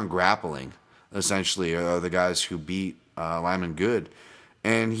of strong grappling, essentially, are the guys who beat Lyman Good.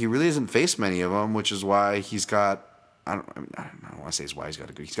 And he really hasn't faced many of them, which is why he's got, I don't want to say it's why he's got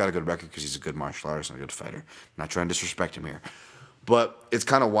a good record because he's a good martial artist and a good fighter. I'm not trying to disrespect him here. But it's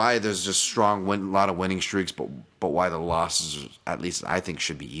kind of why there's just a lot of winning streaks, but why the losses, at least I think,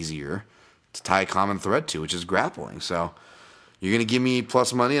 should be easier to tie a common thread to, which is grappling. So you're going to give me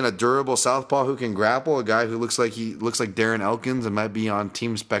plus money on a durable southpaw who can grapple, a guy who looks like Darren Elkins and might be on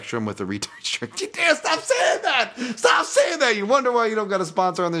Team Spectrum with a retard shirt. Damn, stop saying that! Stop saying that! You wonder why you don't got a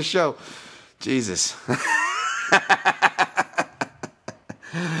sponsor on this show. Jesus.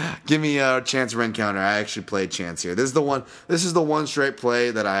 Give me a Chance Rencounter. I actually played Chance here. This is the one straight play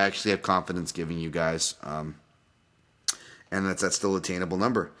that I actually have confidence giving you guys. And that's that still attainable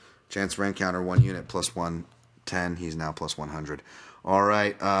number. Chance Rencounter, 1 unit, plus 110. He's now plus 100. All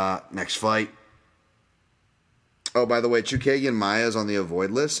right, next fight. Oh, by the way, Chukagian Maya's on the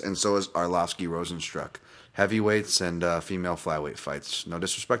avoid list, and so is Arlovsky Rosenstruck. Heavyweights and female flyweight fights. No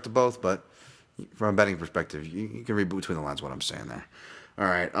disrespect to both, but from a betting perspective, you can read between the lines what I'm saying there. All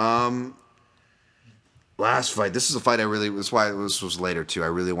right. Last fight. This is a fight that's why this was later too. I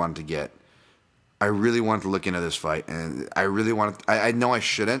really wanted to look into this fight, and I know I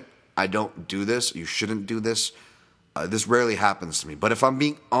shouldn't. I don't do this. You shouldn't do this. This rarely happens to me. But if I'm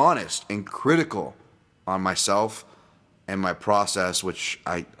being honest and critical on myself and my process, which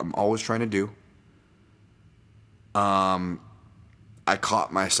I'm always trying to do, I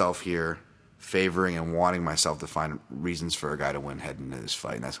caught myself here favoring and wanting myself to find reasons for a guy to win heading into this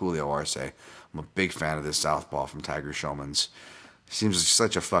fight, and that's Julio Arce. I'm a big fan of this southpaw from Tiger Showman's. He seems like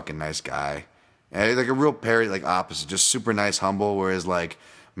such a fucking nice guy. And he's like a real Perry, like opposite, just super nice, humble, whereas like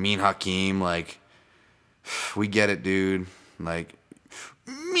Mean Hakeem, like, we get it, dude. Like,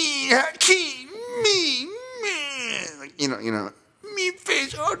 Mean Hakeem, mean, man. Like, you know, mean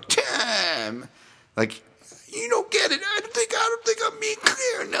face all the time. Like, you don't get it. I don't think I'm being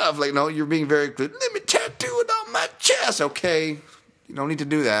clear enough. Like, no, you're being very clear. Let me tattoo it on my chest. Okay. You don't need to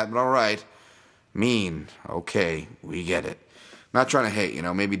do that, but all right. Mean. Okay. We get it. Not trying to hate, you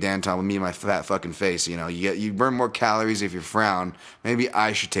know. Maybe Dan Tom with me and my fat fucking face, you know. You burn more calories if you frown. Maybe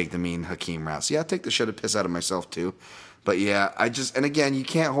I should take the Mean Hakeem route. So, yeah, I take the shit and piss out of myself, too. But, yeah, and again, you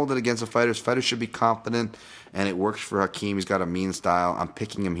can't hold it against a fighter. Fighters should be confident, and it works for Hakeem. He's got a mean style. I'm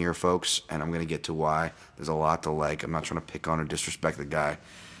picking him here, folks, and I'm going to get to why. There's a lot to like. I'm not trying to pick on or disrespect the guy.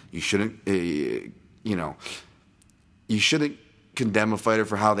 You shouldn't, you shouldn't condemn a fighter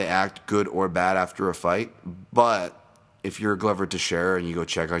for how they act, good or bad, after a fight. But if you're a Glover Teixeira and you go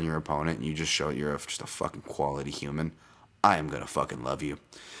check on your opponent and you just show you're just a fucking quality human, I am going to fucking love you.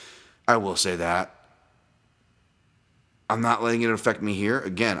 I will say that. I'm not letting it affect me here.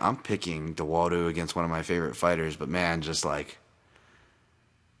 Again, I'm picking DeWaldo against one of my favorite fighters, but man, just like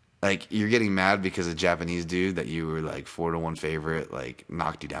you're getting mad because a Japanese dude that you were like 4-1 favorite, like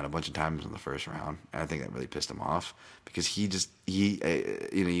knocked you down a bunch of times in the first round. And I think that really pissed him off because you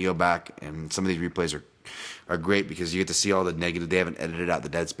go back and some of these replays are great because you get to see all the negative. They haven't edited out the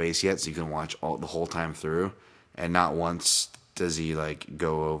dead space yet, so you can watch the whole time through. And not once does he like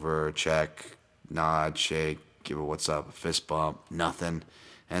go over, check, nod, shake, give a what's up, a fist bump, nothing.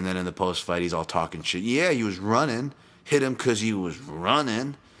 And then in the post fight, he's all talking shit. Yeah, he was running, hit him because he was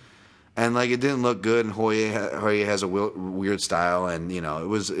running, and like it didn't look good. And Hoye has a weird style, and you know it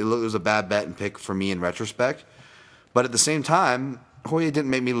was a bad bet and pick for me in retrospect. But at the same time, Hoye didn't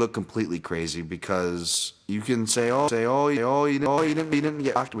make me look completely crazy because you can say, he didn't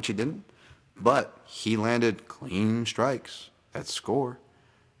get knocked, which he didn't, but he landed clean strikes that score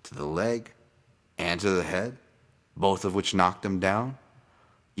to the leg and to the head, both of which knocked him down.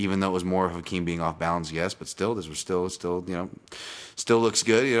 Even though it was more of Hakeem being off balance, yes, but still, this was still still looks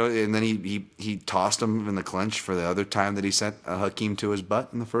good, you know. And then he tossed him in the clinch for the other time that he sent Hakeem to his butt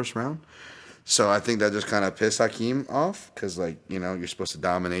in the first round. So I think that just kind of pissed Hakeem off because, like, you know, you're supposed to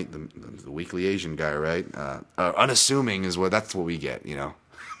dominate the weakly Asian guy, right? Unassuming is that's what we get, you know.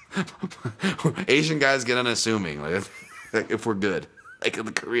 Asian guys get unassuming. Like, if we're good, like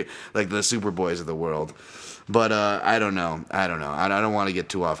the Korea, like the Superboys of the world. But I don't know. I don't want to get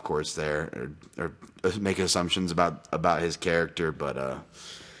too off course there or make assumptions about his character. But not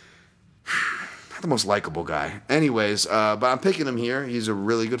the most likable guy. Anyways, but I'm picking him here. He's a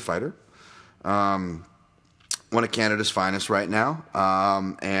really good fighter. One of Canada's finest right now.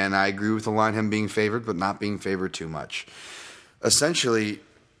 And I agree with the line, him being favored, but not being favored too much. Essentially,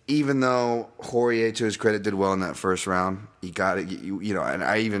 even though Poirier, to his credit, did well in that first round, he got it, and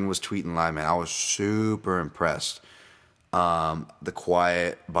I even was tweeting live, man, I was super impressed. The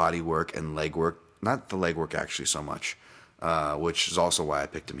quiet body work and leg work, not the leg work actually so much, which is also why I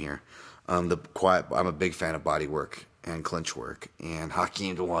picked him here. I'm a big fan of body work and clinch work, and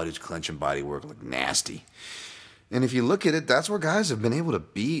Hakeem Dawodu's clinch and body work look nasty. And if you look at it, that's where guys have been able to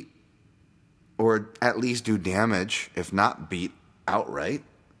beat or at least do damage, if not beat outright,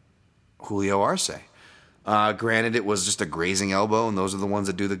 Julio Arce. Granted, it was just a grazing elbow, and those are the ones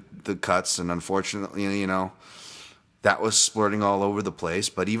that do the cuts, and unfortunately, that was splurting all over the place.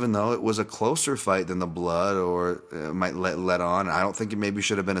 But even though it was a closer fight than the blood or might let on, I don't think it maybe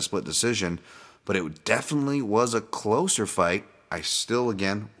should have been a split decision, but it definitely was a closer fight. I still,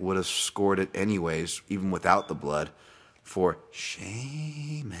 again, would have scored it anyways, even without the blood, for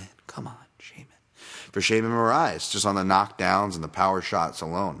Shaman. Come on, Shaman. For Shaman Moraes, just on the knockdowns and the power shots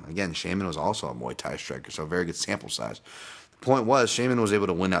alone. Again, Shaman was also a Muay Thai striker, so a very good sample size. The point was, Shaman was able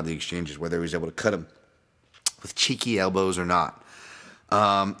to win out the exchanges, whether he was able to cut him with cheeky elbows or not.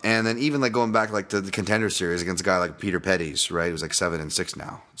 And then even like going back like to the Contender Series against a guy like Peter Pettis, right? He was like 7-6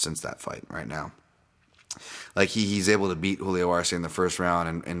 now since that fight right now. Like he's able to beat Julio Arce in the first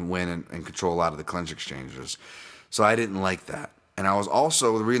round and win and control a lot of the clinch exchanges. So I didn't like that. And I was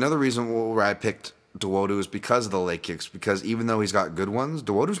also, another reason where I picked Dawodu is because of the leg kicks. Because even though he's got good ones,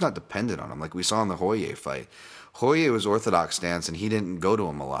 Dawodu's not dependent on him. Like we saw in the Hoyer fight. Hoyer was orthodox stance and he didn't go to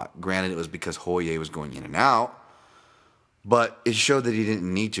him a lot. Granted, it was because Hoyer was going in and out. But it showed that he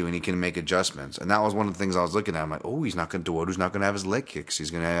didn't need to and he can make adjustments. And that was one of the things I was looking at. I'm like, Dawodu's not going to have his leg kicks.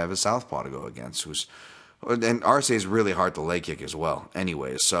 He's going to have his southpaw to go against. And Arce is really hard to leg kick as well.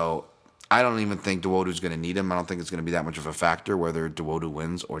 Anyways, so I don't even think Dawodu's going to need him. I don't think it's going to be that much of a factor whether Dawodu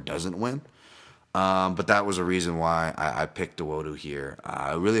wins or doesn't win. But that was a reason why I picked Dawodu here.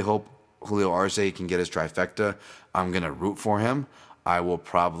 I really hope Julio Arce can get his trifecta. I'm going to root for him. I will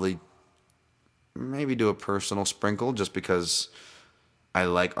probably maybe do a personal sprinkle just because I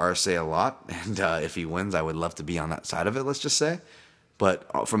like Arce a lot. And if he wins, I would love to be on that side of it, let's just say.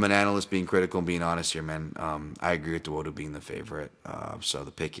 But from an analyst being critical and being honest here, man, I agree with Dawodu being the favorite. So the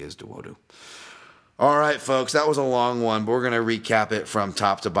pick is Dawodu. All right, folks, that was a long one, but we're going to recap it from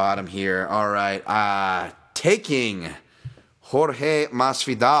top to bottom here. All right, taking Jorge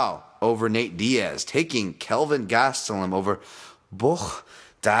Masvidal over Nate Diaz. Taking Kelvin Gastelum over Buch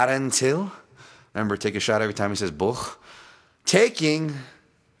Darentil. Remember, take a shot every time he says Buch. Taking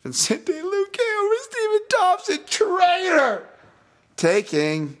Vicente Luque over Stephen Thompson. Traitor!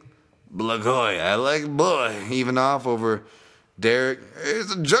 Taking Blagoy. I like boy. Even off over Derek.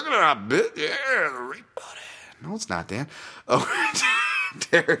 It's a juggernaut bit. Yeah. No, it's not, Dan. Over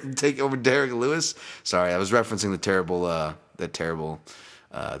Derek Lewis. Sorry, I was referencing the terrible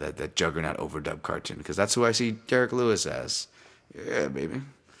that juggernaut overdub cartoon because that's who I see Derek Lewis as. Yeah, baby.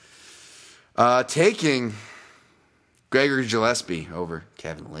 Taking Gregory Gillespie over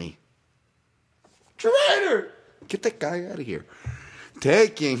Kevin Lee. Traitor! Get that guy out of here.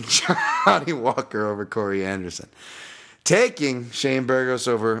 Taking Johnny Walker over Corey Anderson. Taking Shane Burgos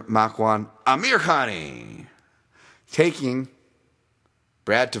over Makwan Amirkhani. Taking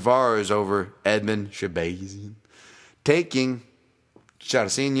Brad Tavares over Edmund Shabazian. Taking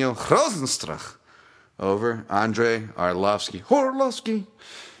Jairzinho Rosenstruck over Andre Arlovsky.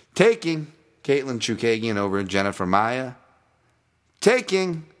 Taking Caitlin Chukagian over Jennifer Maya.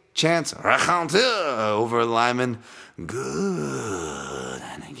 Taking Chance Raconteur over Lyman Good.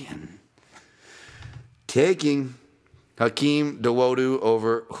 And again. Taking Hakeem Dawodu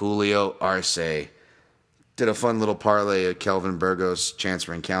over Julio Arce. Did a fun little parlay of Kelvin Burgos Chance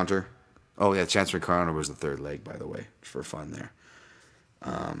for Encounter. Oh, yeah, Chance for Encounter was the third leg, by the way, for fun there.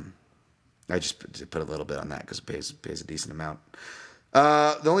 I just put a little bit on that because it pays a decent amount.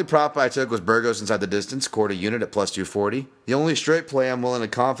 The only prop I took was Burgos inside the distance, quarter unit at plus 240. The only straight play I'm willing to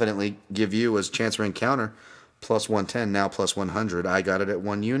confidently give you was Chance for Encounter, plus 110, now plus 100. I got it at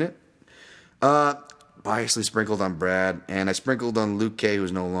 1 unit. Biasly sprinkled on Brad, and I sprinkled on Luke K,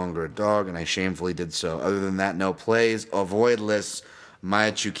 who's no longer a dog, and I shamefully did so. Other than that, no plays. Avoid lists.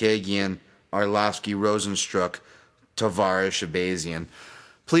 Maya Chukagian, Arlovsky, Rosenstruck, Tavares, Shabazian.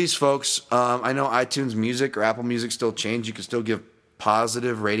 please, folks, I know iTunes Music or Apple Music still change. You can still give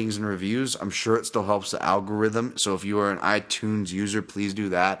positive ratings and reviews. I'm sure it still helps the algorithm. So if you are an iTunes user, please do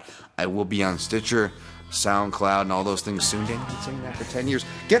that. I will be on Stitcher, SoundCloud, and all those things soon. Danny, I've been saying that for 10 years.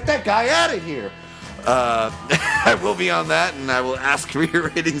 Get that guy out of here. I will be on that, and I will ask for your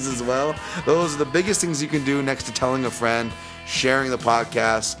ratings as well. Those are the biggest things you can do next to telling a friend, sharing the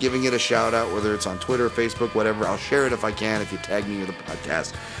podcast, giving it a shout out, whether it's on Twitter, Facebook, whatever. I'll share it if I can, if you tag me with the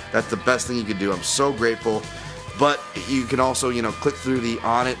podcast. That's the best thing you can do. I'm so grateful. But you can also, click through the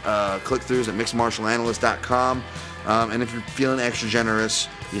on it click-throughs at mixedmartialanalyst.com. And if you're feeling extra generous,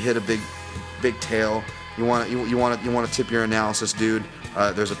 you hit a big tail. You want to tip your analysis, dude.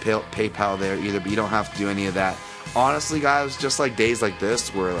 There's a PayPal there either, but you don't have to do any of that. Honestly, guys, just like days like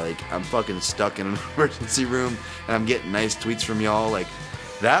this where I'm fucking stuck in an emergency room and I'm getting nice tweets from y'all,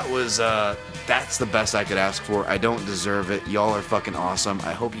 that's the best I could ask for. I don't deserve it. Y'all are fucking awesome.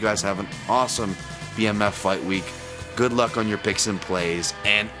 I hope you guys have an awesome BMF fight week. Good luck on your picks and plays,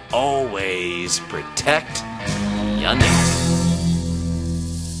 and always protect your necks.